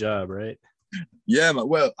does the job, right? Yeah,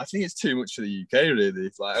 well, I think it's too much for the UK really.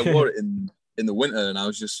 It's like I wore it in the winter and I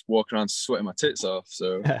was just walking around sweating my tits off.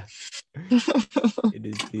 So it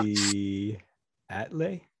is the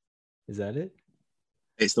Atlet. Is that it?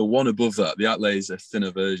 It's the one above that. The Atlet is a thinner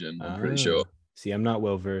version. I'm pretty sure. See, I'm not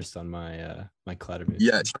well versed on my my Kletterman.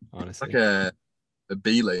 Yeah, it's honestly, like a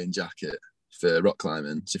belaying jacket for rock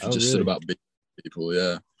climbing. So if you just stood about people,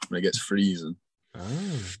 yeah, when it gets freezing.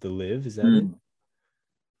 Oh, the Live, is that it?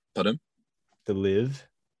 Pardon? The Live.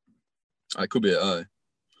 I could be it.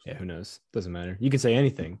 Yeah, who knows? Doesn't matter. You can say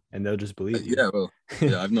anything, and they'll just believe you. Yeah, well,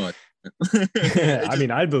 yeah, I've no idea. I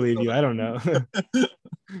mean, I'd believe you. I don't know.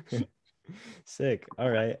 Sick. All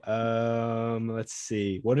right. Let's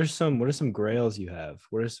see. What are some grails you have?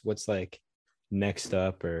 What's like next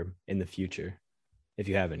up or in the future, if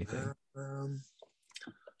you have anything?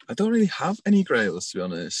 I don't really have any grails, to be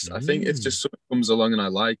honest. I think if just something comes along and I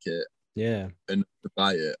like it, and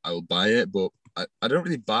buy it, I'll buy it. But I don't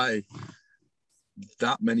really buy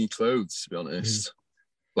that many clothes, to be honest.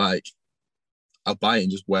 Like, I'll buy it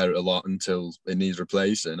and just wear it a lot until it needs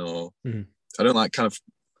replacing, or I don't like kind of.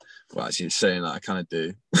 Well, actually, saying that I kind of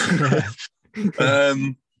do. I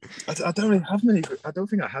don't really have many. I don't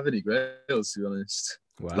think I have any grails, to be honest.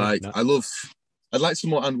 Wow, like I'd like some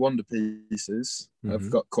more and Wonder pieces. I've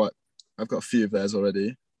got a few of theirs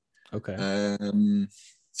already. Okay.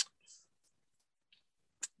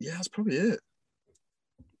 Yeah, that's probably it.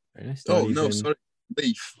 Very nice. Sorry,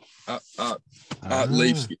 Leaf. At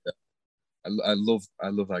Leaf. I love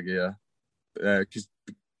that gear. Because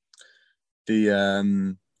the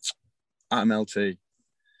Atom LT,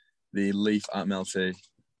 the Leaf Atom LT,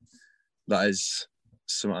 that is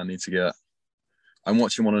something I need to get. I'm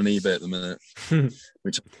watching one on eBay at the minute,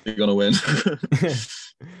 which I'm gonna win.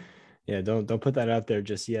 Yeah, don't put that out there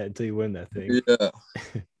just yet until you win that thing. Yeah,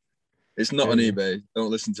 it's not on eBay.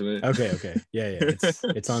 Don't listen to me. Okay. Yeah.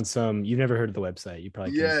 It's on some. You've never heard of the website. You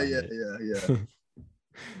probably can't find it. Yeah.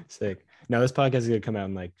 Sick. Now this podcast is gonna come out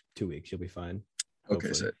in like 2 weeks. You'll be fine.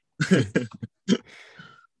 Okay, sick.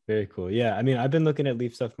 Very cool. Yeah, I mean, I've been looking at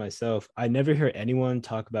Leaf stuff myself. I never hear anyone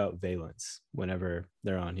talk about Valence whenever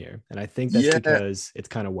they're on here, and I think that's because it's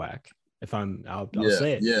kind of whack. I'll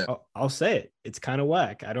say it. Yeah, I'll say it. It's kind of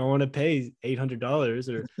whack. I don't want to pay $800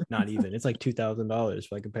 or not even. It's like $2,000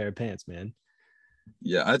 for like a pair of pants, man.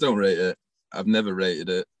 Yeah, I don't rate it. I've never rated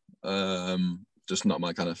it. Just not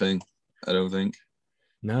my kind of thing. I don't think.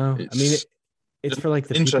 No, I mean it's for like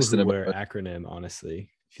the people interesting who about wear it. acronym. Honestly,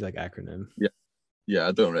 if you like acronym. Yeah,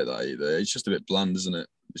 I don't rate that either. It's just a bit bland, isn't it?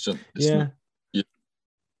 It's Yeah, not. Yeah,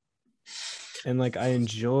 and like I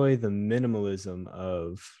enjoy the minimalism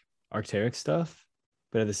of Arc'teryx stuff,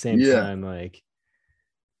 but at the same yeah, time, like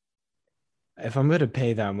if I'm gonna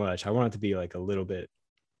pay that much, I want it to be like a little bit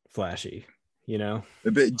flashy, you know?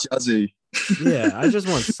 a bit jazzy. Yeah, I just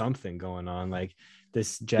want something going on. Like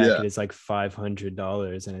this Yeah, jacket is like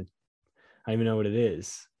 $500 and I don't even know what it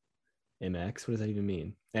is. MX, what does that even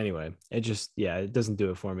mean? Anyway, it doesn't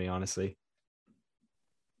do it for me, honestly.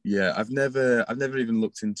 yeah. I've never even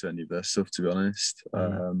looked into any of their stuff, to be honest.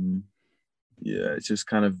 Mm, Yeah, it's just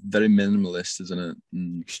kind of very minimalist, isn't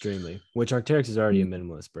it? extremely. Which Arc'teryx is already a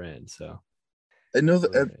minimalist brand, so Another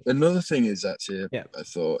I like it. another thing is actually Yeah. I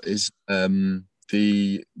thought is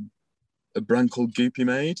the a brand called Goopy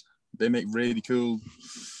Made. They make really cool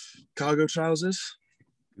cargo trousers.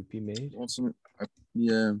 Goopy made. Want some?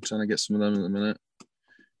 Yeah, I'm trying to get some of them at the minute.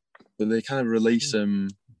 But they kind of release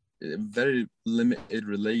very limited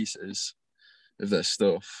releases of their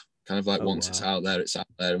stuff. Kind of like Oh once it's wow. out there,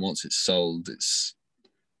 and once it's sold, it's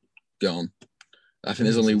gone. I think That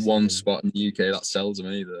there's is only one insane. spot in the UK that sells them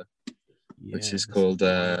either, which Yeah, is this is called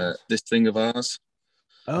wild. This Thing of Ours.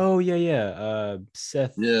 Oh yeah.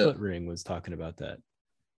 Seth Yeah, Footring was talking about that.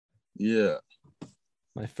 yeah.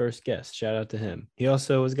 My first guest. Shout out to him. He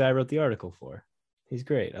also was the guy I wrote the article for. He's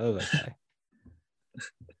great. I love that guy.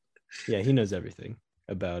 Yeah, he knows everything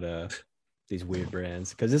about these weird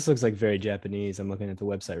brands. Because this looks like very Japanese. I'm looking at the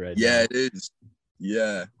website right Yeah, now. it is.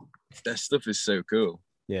 Yeah, their stuff is so cool.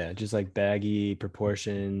 Yeah, just like baggy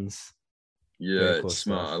proportions. Very Yeah, cool it's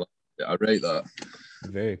smart. stuff. I rate that.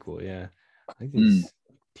 Very cool. Yeah. I like Mm. these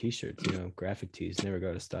t-shirts, graphic tees never go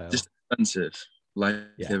out of style. Just expensive, like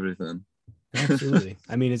Yeah. everything. Absolutely.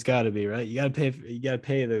 I mean, it's got to be, right? You got to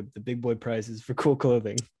pay the big boy prices for cool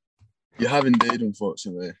clothing. You have indeed,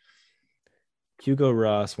 unfortunately. Hugo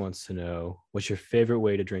Ross wants to know, what's your favorite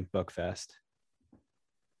way to drink Buckfast?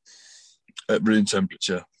 At room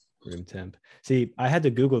temperature. Room temp. See, I had to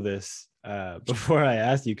Google this before I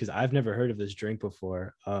asked you because I've never heard of this drink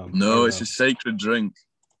before. I No, don't it's know. a sacred drink.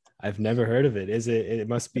 I've never heard of it. Is it? It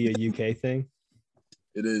must be a UK thing.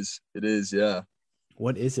 It is. It is. Yeah.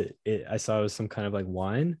 What is it? I saw it was some kind of like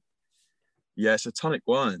wine. Yeah, it's a tonic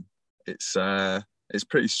wine. It's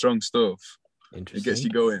pretty strong stuff. Interesting. It gets you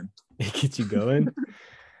going. It gets you going.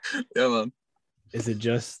 Yeah, man. Is it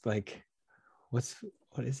just like what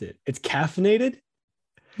is it? It's caffeinated?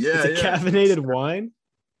 Yeah, It's a caffeinated wine?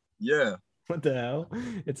 Yeah. What the hell?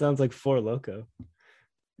 It sounds like Four Loko.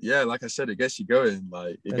 Yeah, like I said, it gets you going.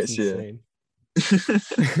 Like it That's gets insane.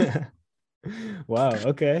 you. Wow.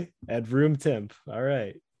 Okay. At room temp. All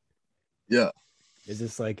right. Yeah. Is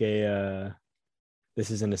this like this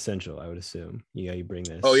is an essential, I would assume. You bring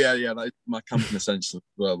this. Oh yeah, yeah. That's my camping essential as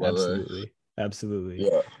well, by the way. Absolutely. Absolutely.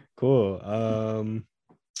 Yeah. Cool. A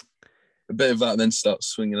bit of that, then start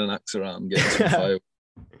swinging an axe around, getting some fire.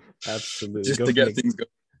 Absolutely. Just to get things going.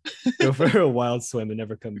 Go for a wild swim and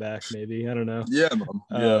never come back, maybe. I don't know. Yeah, man.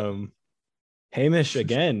 Yeah. Hamish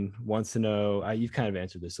again wants to know, you've kind of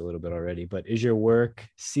answered this a little bit already, but is your work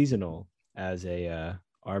seasonal as a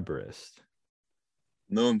arborist?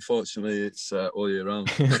 No, unfortunately, it's all year round.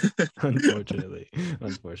 Unfortunately,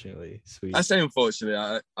 sweet. I say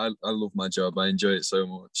unfortunately. I love my job. I enjoy it so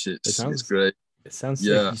much. It's great. It sounds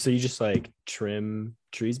yeah. Sick. So you just like trim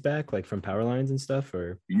trees back, like from power lines and stuff,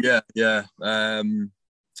 or yeah.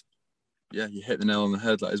 Yeah, you hit the nail on the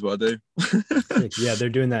head. That is what I do. Yeah, they're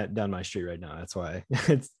doing that down my street right now. That's why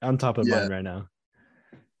it's on top of mine right now.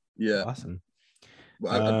 Yeah, awesome.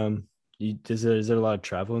 Well, is there a lot of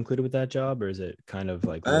travel included with that job, or is it kind of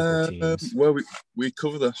like local teams? Well, we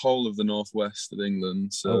cover the whole of the northwest of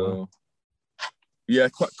England, so wow. Yeah,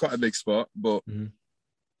 quite a big spot, but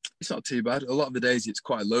it's not too bad. A lot of the days it's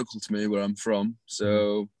quite local to me where I'm from,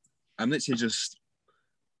 so I'm literally just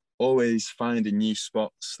always finding new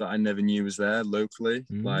spots that I never knew was there locally.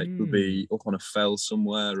 Like we'll be up on a fell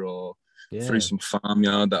somewhere or through some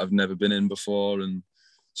farmyard that I've never been in before, and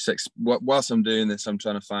just whilst I'm doing this, I'm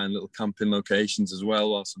trying to find little camping locations as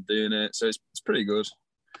well whilst I'm doing it. So it's pretty good.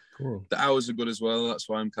 Cool. The hours are good as well. That's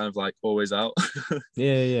why I'm kind of like always out.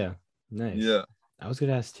 Yeah. Nice. Yeah. I was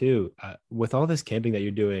gonna ask too. With all this camping that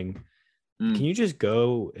you're doing, can you just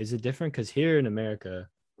go? Is it different? Because here in America,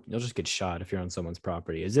 you'll just get shot if you're on someone's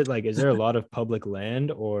property. Is there a lot of public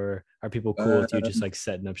land, or are people cool with you just like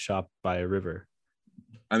setting up shop by a river?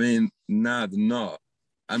 I mean, nah, they're not.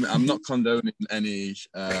 I'm not condoning any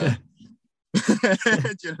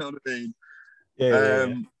Do you know what I mean?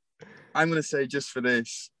 Yeah. I'm gonna say just for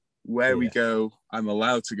this, where we go, I'm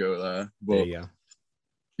allowed to go there. But there you go.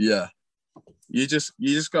 Yeah, you just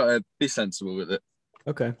gotta be sensible with it.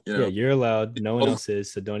 Okay. You know? Yeah, you're allowed. No one else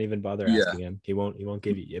is, so don't even bother asking him. He won't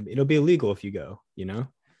give you. It'll be illegal if you go. You know,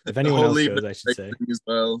 if anyone else goes, I should say. As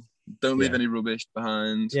well. Don't leave any rubbish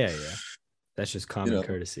behind. Yeah. That's just common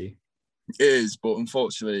courtesy. It is, but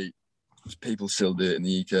unfortunately, people still do it in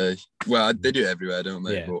the UK. Well, they do it everywhere, don't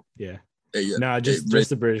they? Yeah. But, no, just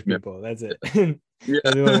the British people. That's it. They're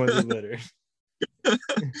the only ones who litter.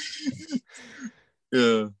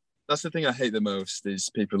 Yeah, that's the thing I hate the most is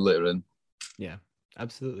people littering. Yeah,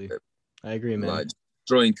 absolutely. I agree, man. Like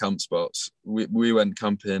destroying camp spots. We went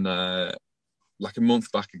camping like a month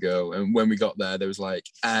back ago, and when we got there was like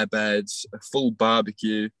air beds, a full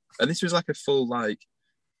barbecue, and this was like a full like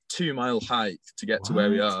 2-mile hike to get to where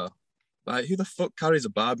we are. Like, who the fuck carries a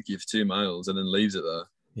barbecue for 2 miles and then leaves it there?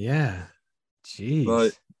 Yeah, jeez.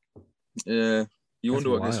 Like, yeah, you wonder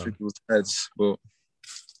what goes through people's heads. But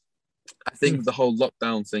I think the whole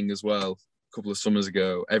lockdown thing as well, a couple of summers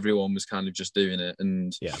ago, everyone was kind of just doing it,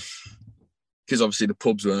 and because obviously the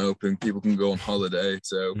pubs weren't open, people can go on holiday,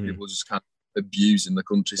 so people just kind of abusing the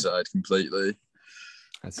countryside completely.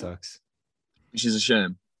 That sucks. Which is a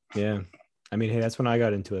shame. Yeah, I mean, hey, that's when I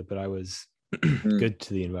got into it, but I was good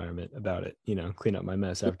to the environment about it. You know, clean up my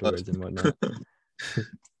mess afterwards and whatnot.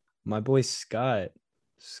 My boy Scott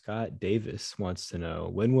Davis wants to know,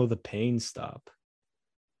 when will the pain stop?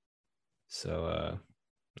 So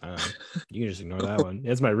you can just ignore that one.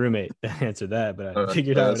 It's my roommate that answered that, but I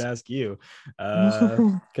figured I would ask you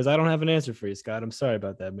because I don't have an answer for you, Scott. I'm sorry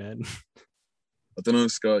about that, man. I don't know,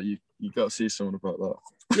 Scott. You got to see someone about that.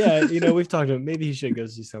 Yeah, you know, we've talked to him. Maybe he should go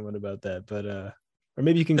see someone about that, but or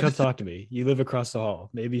maybe you can come talk to me. You live across the hall.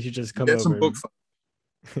 Maybe you should just come over. Some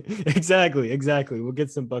Exactly. We'll get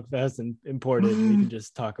some Buckfast and import it, and we can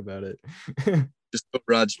just talk about it. Just go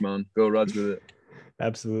Raj, man. Go Raj with it.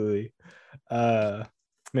 Absolutely.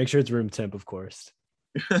 Make sure it's room temp, of course.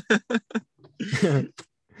 And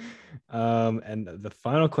the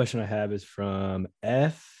final question I have is from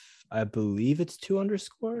F. I believe it's 2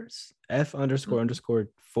 underscores.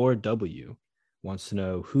 F__4W wants to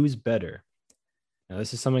know who's better. Now,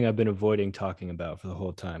 this is something I've been avoiding talking about for the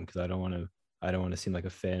whole time because I don't want to seem like a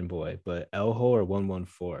fanboy. But L-Hole or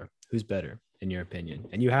 114, who's better in your opinion?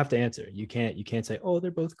 And you have to answer. You can't say, oh, they're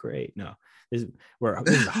both great. No, this is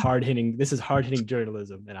hard hitting. This is hard hitting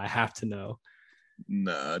journalism, and I have to know.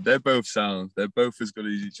 Nah, they're both sound. They're both as good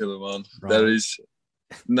as each other, man. Wrong.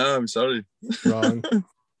 No, I'm sorry. Wrong.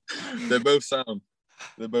 They're both sound.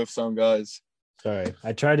 They're both sound guys. Sorry,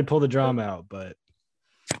 I tried to pull the drama out, but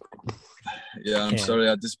yeah, I'm sorry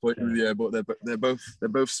I disappointed with you, but they're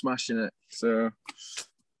both smashing it. So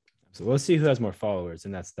we'll see who has more followers,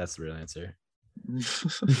 and that's the real answer.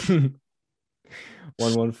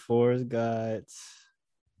 114's got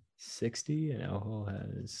 60, and L-Hole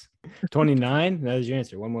has 29. That is your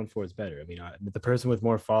answer. 114 is better. I mean, the person with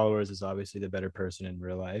more followers is obviously the better person in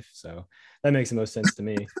real life, so that makes the most sense to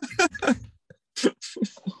me.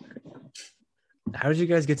 How did you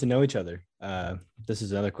guys get to know each other? This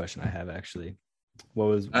is another question I have, actually. What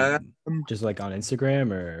was just like on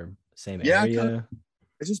Instagram or same area?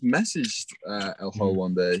 I just messaged L-Hole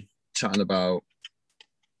one day, chatting about,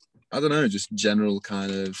 I don't know, just general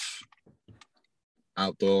kind of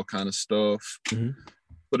outdoor kind of stuff. Could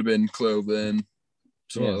have been clothing,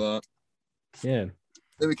 something like that. Yeah.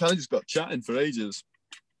 Then we kind of just got chatting for ages.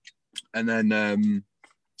 And then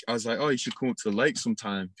I was like, oh, you should come up to the lake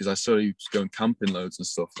sometime, because I saw you going camping loads and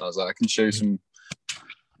stuff. And I was like, I can show you some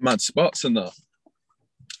mad spots and that.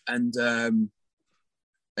 And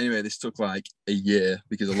anyway, this took like a year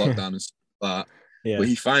because of lockdown and stuff like that. Yeah. But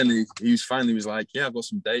he was like, yeah, I've got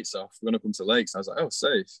some dates off. We're going to come to lakes. I was like, oh,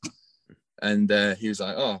 safe. And he was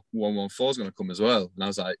like, oh, 114 is going to come as well. And I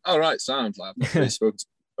was like, all right, sound. Like, I've not really spoken to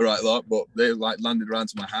a right lot, but they like landed around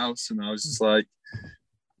to my house. And I was just like,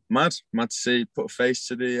 mad to see, put a face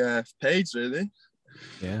to the page, really.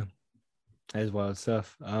 Yeah. That is wild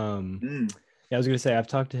stuff. Yeah, I was going to say, I've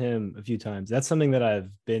talked to him a few times. That's something that I've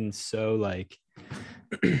been so like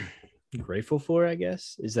grateful for, I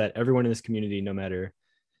guess, is that everyone in this community, no matter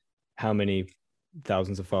how many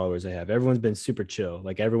thousands of followers they have, everyone's been super chill.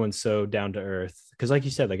 Like, everyone's so down to earth, because like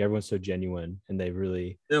you said, like, everyone's so genuine and they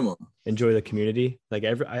really enjoy the community. Like,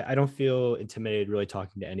 I don't feel intimidated really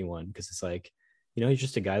talking to anyone, because it's like, you know, he's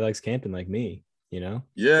just a guy that likes camping like me, you know?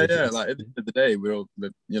 Yeah. Like, at the end of the day, we're all,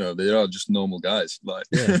 you know, they are just normal guys. Like,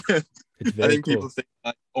 I think people think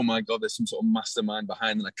like, oh my God, there's some sort of mastermind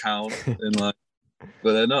behind an account, and like,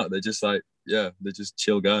 but they're not. They're just like yeah, they're just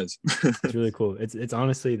chill guys. It's really cool. It's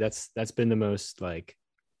honestly, that's been the most like,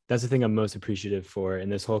 that's the thing I'm most appreciative for in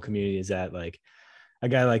this whole community, is that like a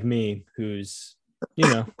guy like me who's, you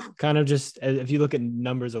know, kind of just, if you look at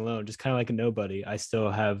numbers alone, just kind of like a nobody, I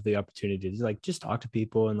still have the opportunity to like just talk to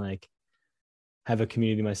people and like have a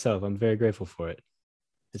community myself. I'm very grateful for it.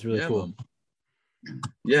 It's really cool. Man.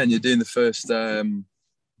 Yeah, and you're doing the first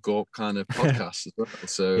Gorp kind of podcast as well.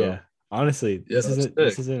 So yeah, honestly, yeah,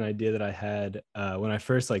 this is an idea that I had when I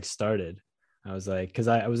first like started. I was like, because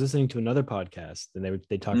I was listening to another podcast and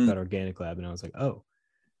they talked about Organic Lab, and I was like, oh,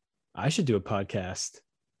 I should do a podcast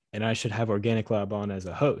and I should have Organic Lab on as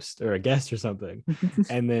a host or a guest or something.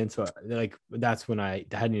 And then so like that's when I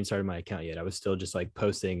hadn't even started my account yet. I was still just like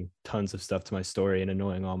posting tons of stuff to my story and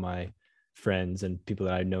annoying all my friends and people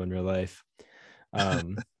that I know in real life.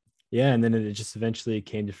 Yeah, and then it just eventually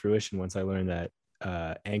came to fruition once I learned that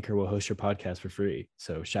Anchor will host your podcast for free.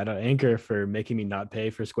 So shout out Anchor for making me not pay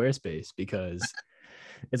for Squarespace, because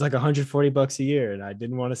it's like $140 a year and I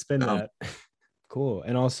didn't want to spend that. Cool.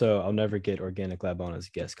 And also I'll never get Organic Lab on as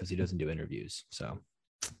a guest because he doesn't do interviews. So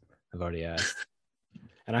I've already asked.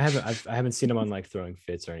 And I haven't seen him on like throwing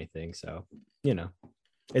fits or anything. So, you know,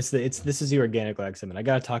 this is the Organic Lab segment. I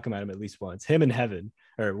gotta talk about him at least once. Him and Hidden.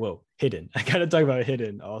 I gotta talk about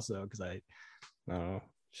Hidden also, because I don't know.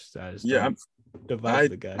 I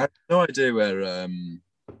have no idea where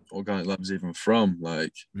Organic Lab's even from.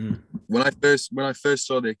 Like when I first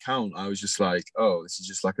saw the account, I was just like, oh, this is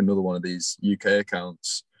just like another one of these UK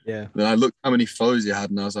accounts. Yeah. Then I looked how many followers he had,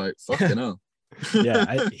 and I was like, fucking hell. Yeah,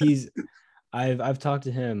 I've talked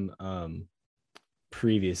to him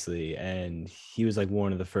previously, and he was like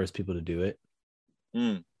one of the first people to do it.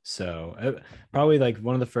 So probably like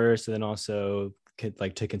one of the first, and then also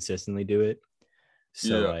like to consistently do it.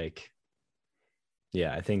 So like,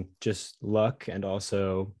 yeah, I think just luck and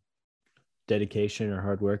also dedication or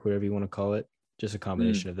hard work, whatever you want to call it, just a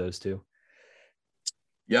combination of those two.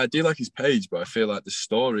 Yeah, I do like his page, but I feel like the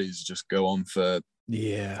stories just go on for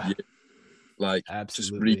like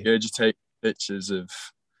absolutely just regurgitate pictures of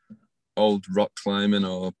old rock climbing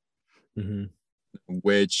or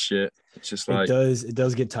weird shit. It's just like it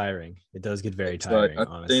does get tiring. It does get very tiring. Like,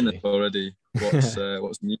 I've seen it already.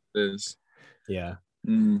 What's new is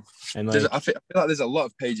and like I feel like there's a lot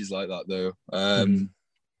of pages like that though. I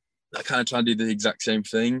kind of try and do the exact same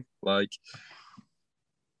thing. Like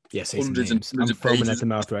say some names. I'm foaming at the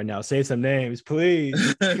mouth right now. Say some names,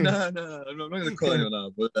 please. No, I'm not going to call anyone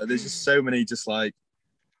out. But there's just so many just like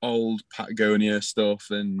old Patagonia stuff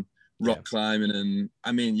and rock climbing, and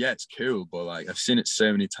I mean, yeah, it's cool, but like I've seen it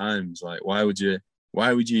so many times. Like, why would you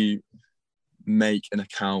make an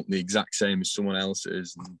account the exact same as someone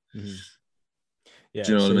else's? Yeah,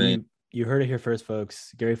 do you know what I mean? You heard it here first,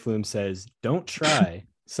 folks. Gary Flume says, "Don't try.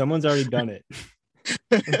 Someone's already done it."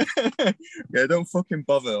 Yeah, don't fucking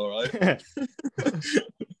bother. All right.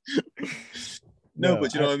 No,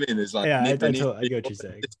 but you know what I mean? It's like I get what you're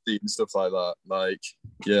saying and stuff like that. Like,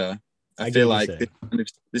 yeah. I feel like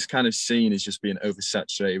this kind of scene is just being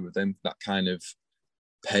oversaturated with them, that kind of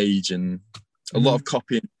page, and a lot of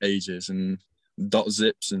copying pages and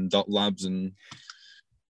 .zips and .labs and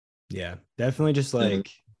definitely just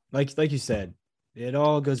like you said, it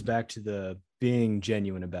all goes back to the being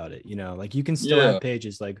genuine about it. You know, like you can still have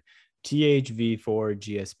pages like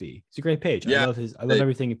THV4GSB. It's a great page. I love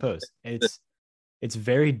everything he posts. It's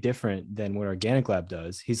very different than what Organic Lab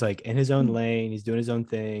does. He's like in his own lane. He's doing his own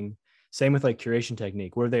thing. Same with like Curation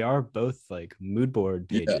Technique, where they are both like mood board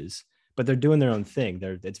pages, but they're doing their own thing.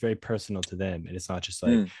 It's very personal to them. And it's not just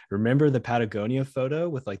like, remember the Patagonia photo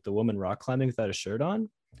with like the woman rock climbing without a shirt on?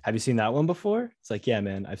 Have you seen that one before? It's like, yeah,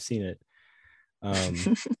 man, I've seen it.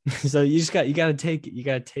 So you gotta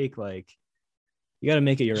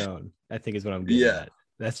make it your own, I think is what I'm getting at.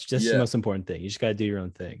 That's just the most important thing. You just gotta do your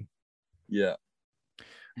own thing. Yeah.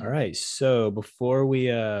 All right. So before we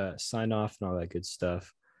sign off and all that good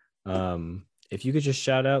stuff, if you could just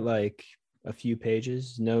shout out like a few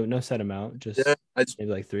pages, no set amount, just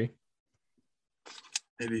maybe like 3.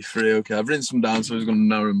 Maybe 3. Okay, I've written some down, so I was going to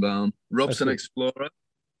narrow them down. Robson Explorer.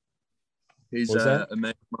 He's a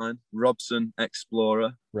mate of mine. Robson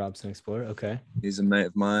Explorer. Okay. He's a mate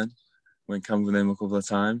of mine. Went camping with him a couple of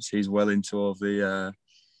times. He's well into all the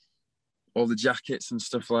jackets and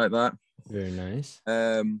stuff like that. Very nice.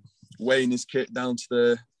 Weighing his kit down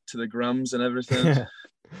to the grams and everything.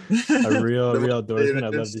 A real outdoorsman. I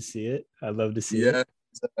love to see it.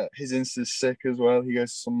 Yeah, his Insta's sick as well. He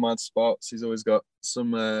goes to some mad spots. He's always got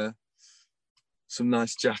some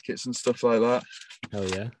nice jackets and stuff like that. Hell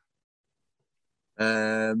yeah.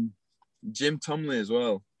 Jim Tomley as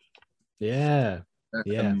well. Yeah,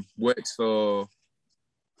 Yeah. Works for,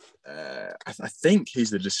 I think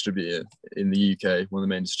he's the distributor in the UK, one of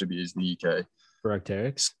the main distributors in the UK. For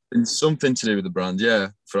Arc'teryx? And something to do with the brand, yeah,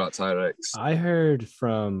 for Arc'teryx. I heard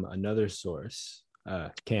from another source,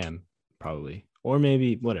 Cam, probably, or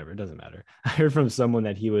maybe whatever, it doesn't matter. I heard from someone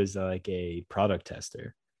that he was like a product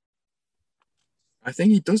tester. I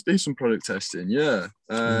think he does do some product testing, yeah.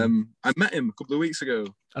 I met him a couple of weeks ago.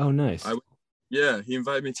 Oh, nice. Yeah, he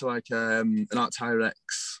invited me to like an Arc'teryx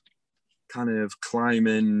kind of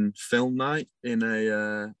climbing film night in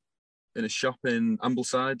a shop in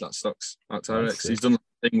Ambleside that stocks Arc'teryx. He's done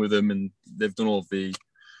a thing with them, and they've done all the.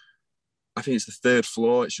 I think it's the third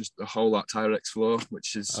floor. It's just the whole Arc'teryx floor,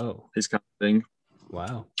 which is his kind of thing.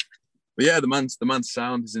 Wow. But yeah, the man's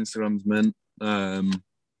sound. His Instagram's mint.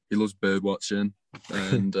 He loves bird watching,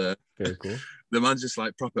 and very cool. The man's just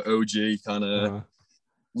like proper OG kind of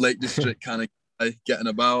Lake District kind of getting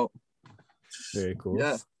about. Very cool.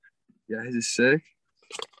 Yeah, he's sick.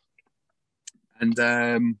 And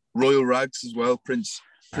Royal Rags as well, Prince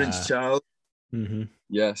Charles. Mm-hmm.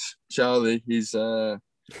 Yes, Charlie. He's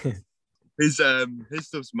his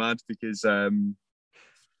stuff's mad because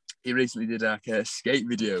he recently did like a skate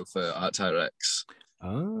video for Arc'teryx.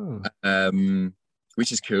 Oh.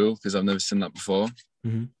 Which is cool because I've never seen that before.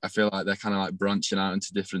 Mm-hmm. I feel like they're kind of like branching out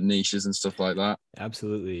into different niches and stuff like that.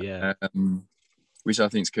 Absolutely, yeah. Which I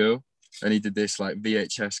think is cool. And he did this like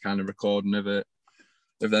VHS kind of recording of it,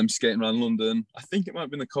 of them skating around London. I think it might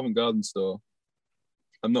have been the Covent Garden store.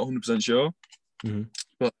 I'm not 100% sure. Mm-hmm.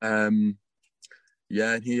 But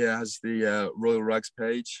yeah, and he has the Royal Rags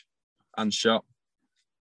page and shop.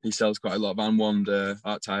 He sells quite a lot of Van Wander,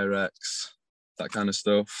 Arc'teryx, that kind of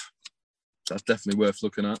stuff. That's definitely worth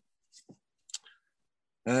looking at.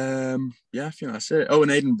 Yeah, I think that's it. Oh,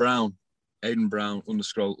 and Aidan Brown,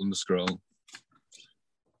 underscroll.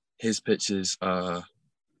 His pictures are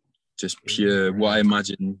just pure. What I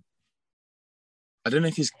imagine. I don't know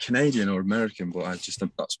if he's Canadian or American, but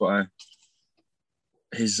that's what I.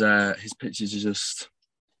 His pictures are just.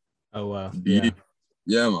 Oh wow!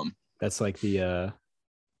 Yeah, man. That's like the.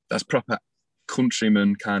 That's proper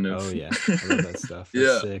countryman kind of. Oh yeah, I love that stuff.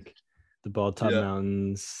 That's sick. The Bald Top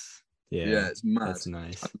Mountains. Yeah, it's mad. That's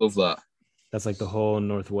nice. I love that. That's like the whole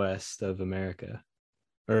northwest of America,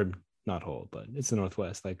 or not whole, but it's the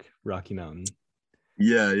northwest, like Rocky Mountain.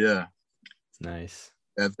 Yeah. It's nice.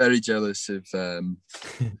 Yeah, very jealous of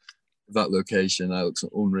that location. That looks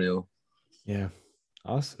unreal. Yeah,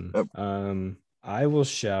 awesome. Yep. I will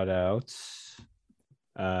shout out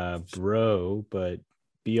bro, but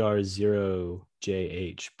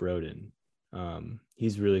BR0JH Broden.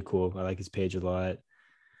 He's really cool. I like his page a lot.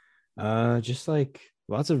 Just like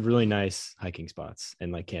lots of really nice hiking spots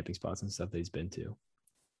and like camping spots and stuff that he's been to.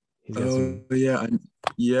 He's got yeah.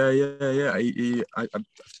 I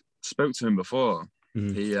spoke to him before.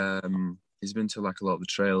 Mm-hmm. He's been to like a lot of the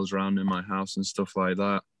trails around in my house and stuff like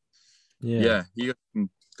that. Yeah, he got some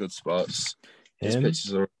good spots. His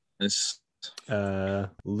pictures are nice.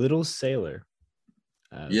 Little Sailor.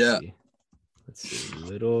 Let's see.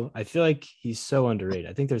 Little. I feel like he's so underrated.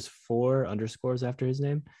 I think there's 4 underscores after his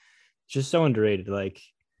name. Just so underrated. Like,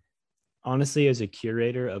 honestly, as a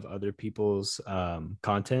curator of other people's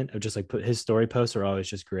content, of just like his story posts are always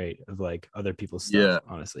just great of like other people's stuff. Yeah.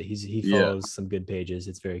 Honestly, he follows some good pages.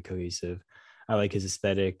 It's very cohesive. I like his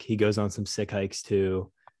aesthetic. He goes on some sick hikes too.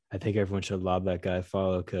 I think everyone should lob that guy a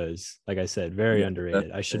follow because, like I said, very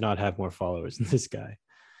underrated. I should not have more followers than this guy.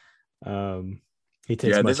 He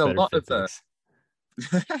takes much better photos.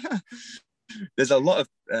 There's a lot of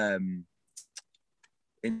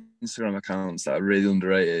Instagram accounts that are really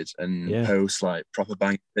underrated and post like proper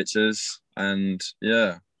bang pictures, and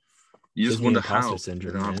you just wonder how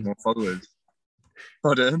syndrome, they don't have more followers.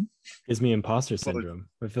 Pardon? Gives me imposter syndrome.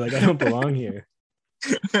 I feel like I don't belong here.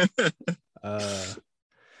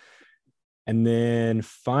 And then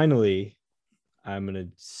finally, I'm gonna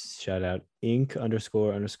shout out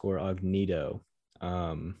ink__Ognito,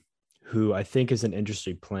 who I think is an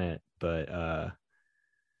industry plant, but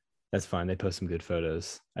that's fine. They post some good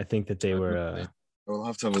photos. I think that they were. We'll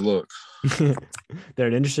have to have a look. They're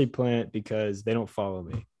an industry plant because they don't follow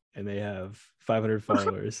me, and they have 500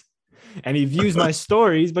 followers. And he views my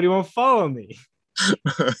stories, but he won't follow me.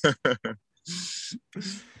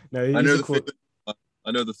 No, I know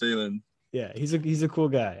the feeling. Yeah, he's a cool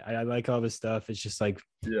guy. I like all his stuff. It's just like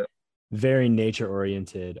very nature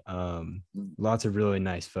oriented. Lots of really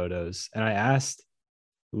nice photos. And I asked,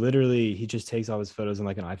 literally, he just takes all his photos on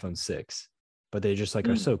like an iPhone 6, but they just like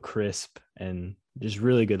are so crisp and just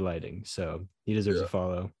really good lighting. So he deserves a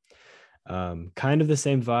follow. Kind of the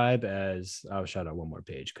same vibe as, I'll shout out one more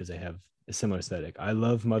page because they have a similar aesthetic. I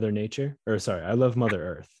love Mother Nature, or sorry, I love Mother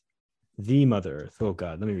Earth. The Mother Earth. Oh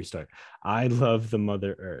God, let me restart. I love the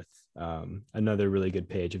Mother Earth. Another really good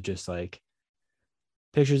page of just like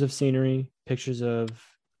pictures of scenery, pictures of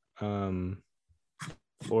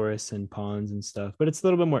forests and ponds and stuff, but it's a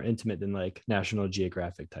little bit more intimate than like National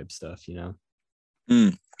Geographic type stuff, you know.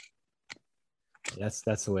 That's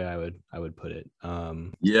the way I would put it.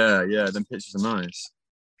 Yeah, them pictures are nice.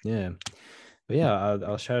 Yeah, but yeah,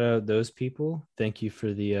 I'll shout out those people. Thank you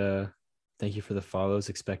for the follows.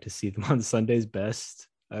 Expect to see them on Sunday's Best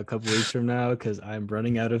a couple weeks from now because I'm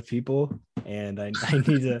running out of people, and I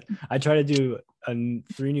need to. I try to do 3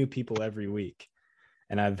 new people every week,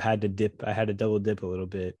 and I've had to dip. I had to double dip a little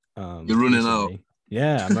bit. You're running out.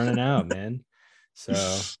 Yeah, I'm running out, man. So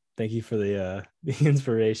thank you for the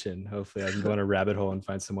inspiration. Hopefully, I can go on a rabbit hole and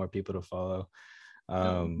find some more people to follow.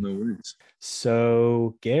 No worries.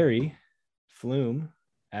 So Gary Flume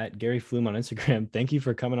at Gary Flume on Instagram. Thank you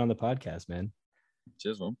for coming on the podcast, man.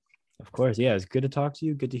 Cheers, man. Of course, yeah, it's good to talk to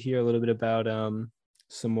you. Good to hear a little bit about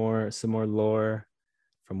some more lore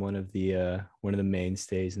from one of the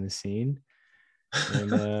mainstays in the scene.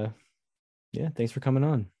 And yeah, thanks for coming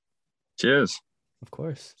on. Cheers. Of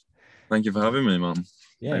course. Thank you for having me, man.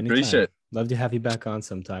 Yeah, I appreciate it. Love to have you back on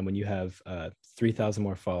sometime when you have 3,000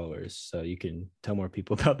 more followers, so you can tell more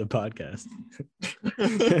people about the podcast.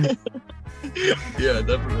 Yeah,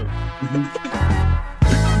 definitely.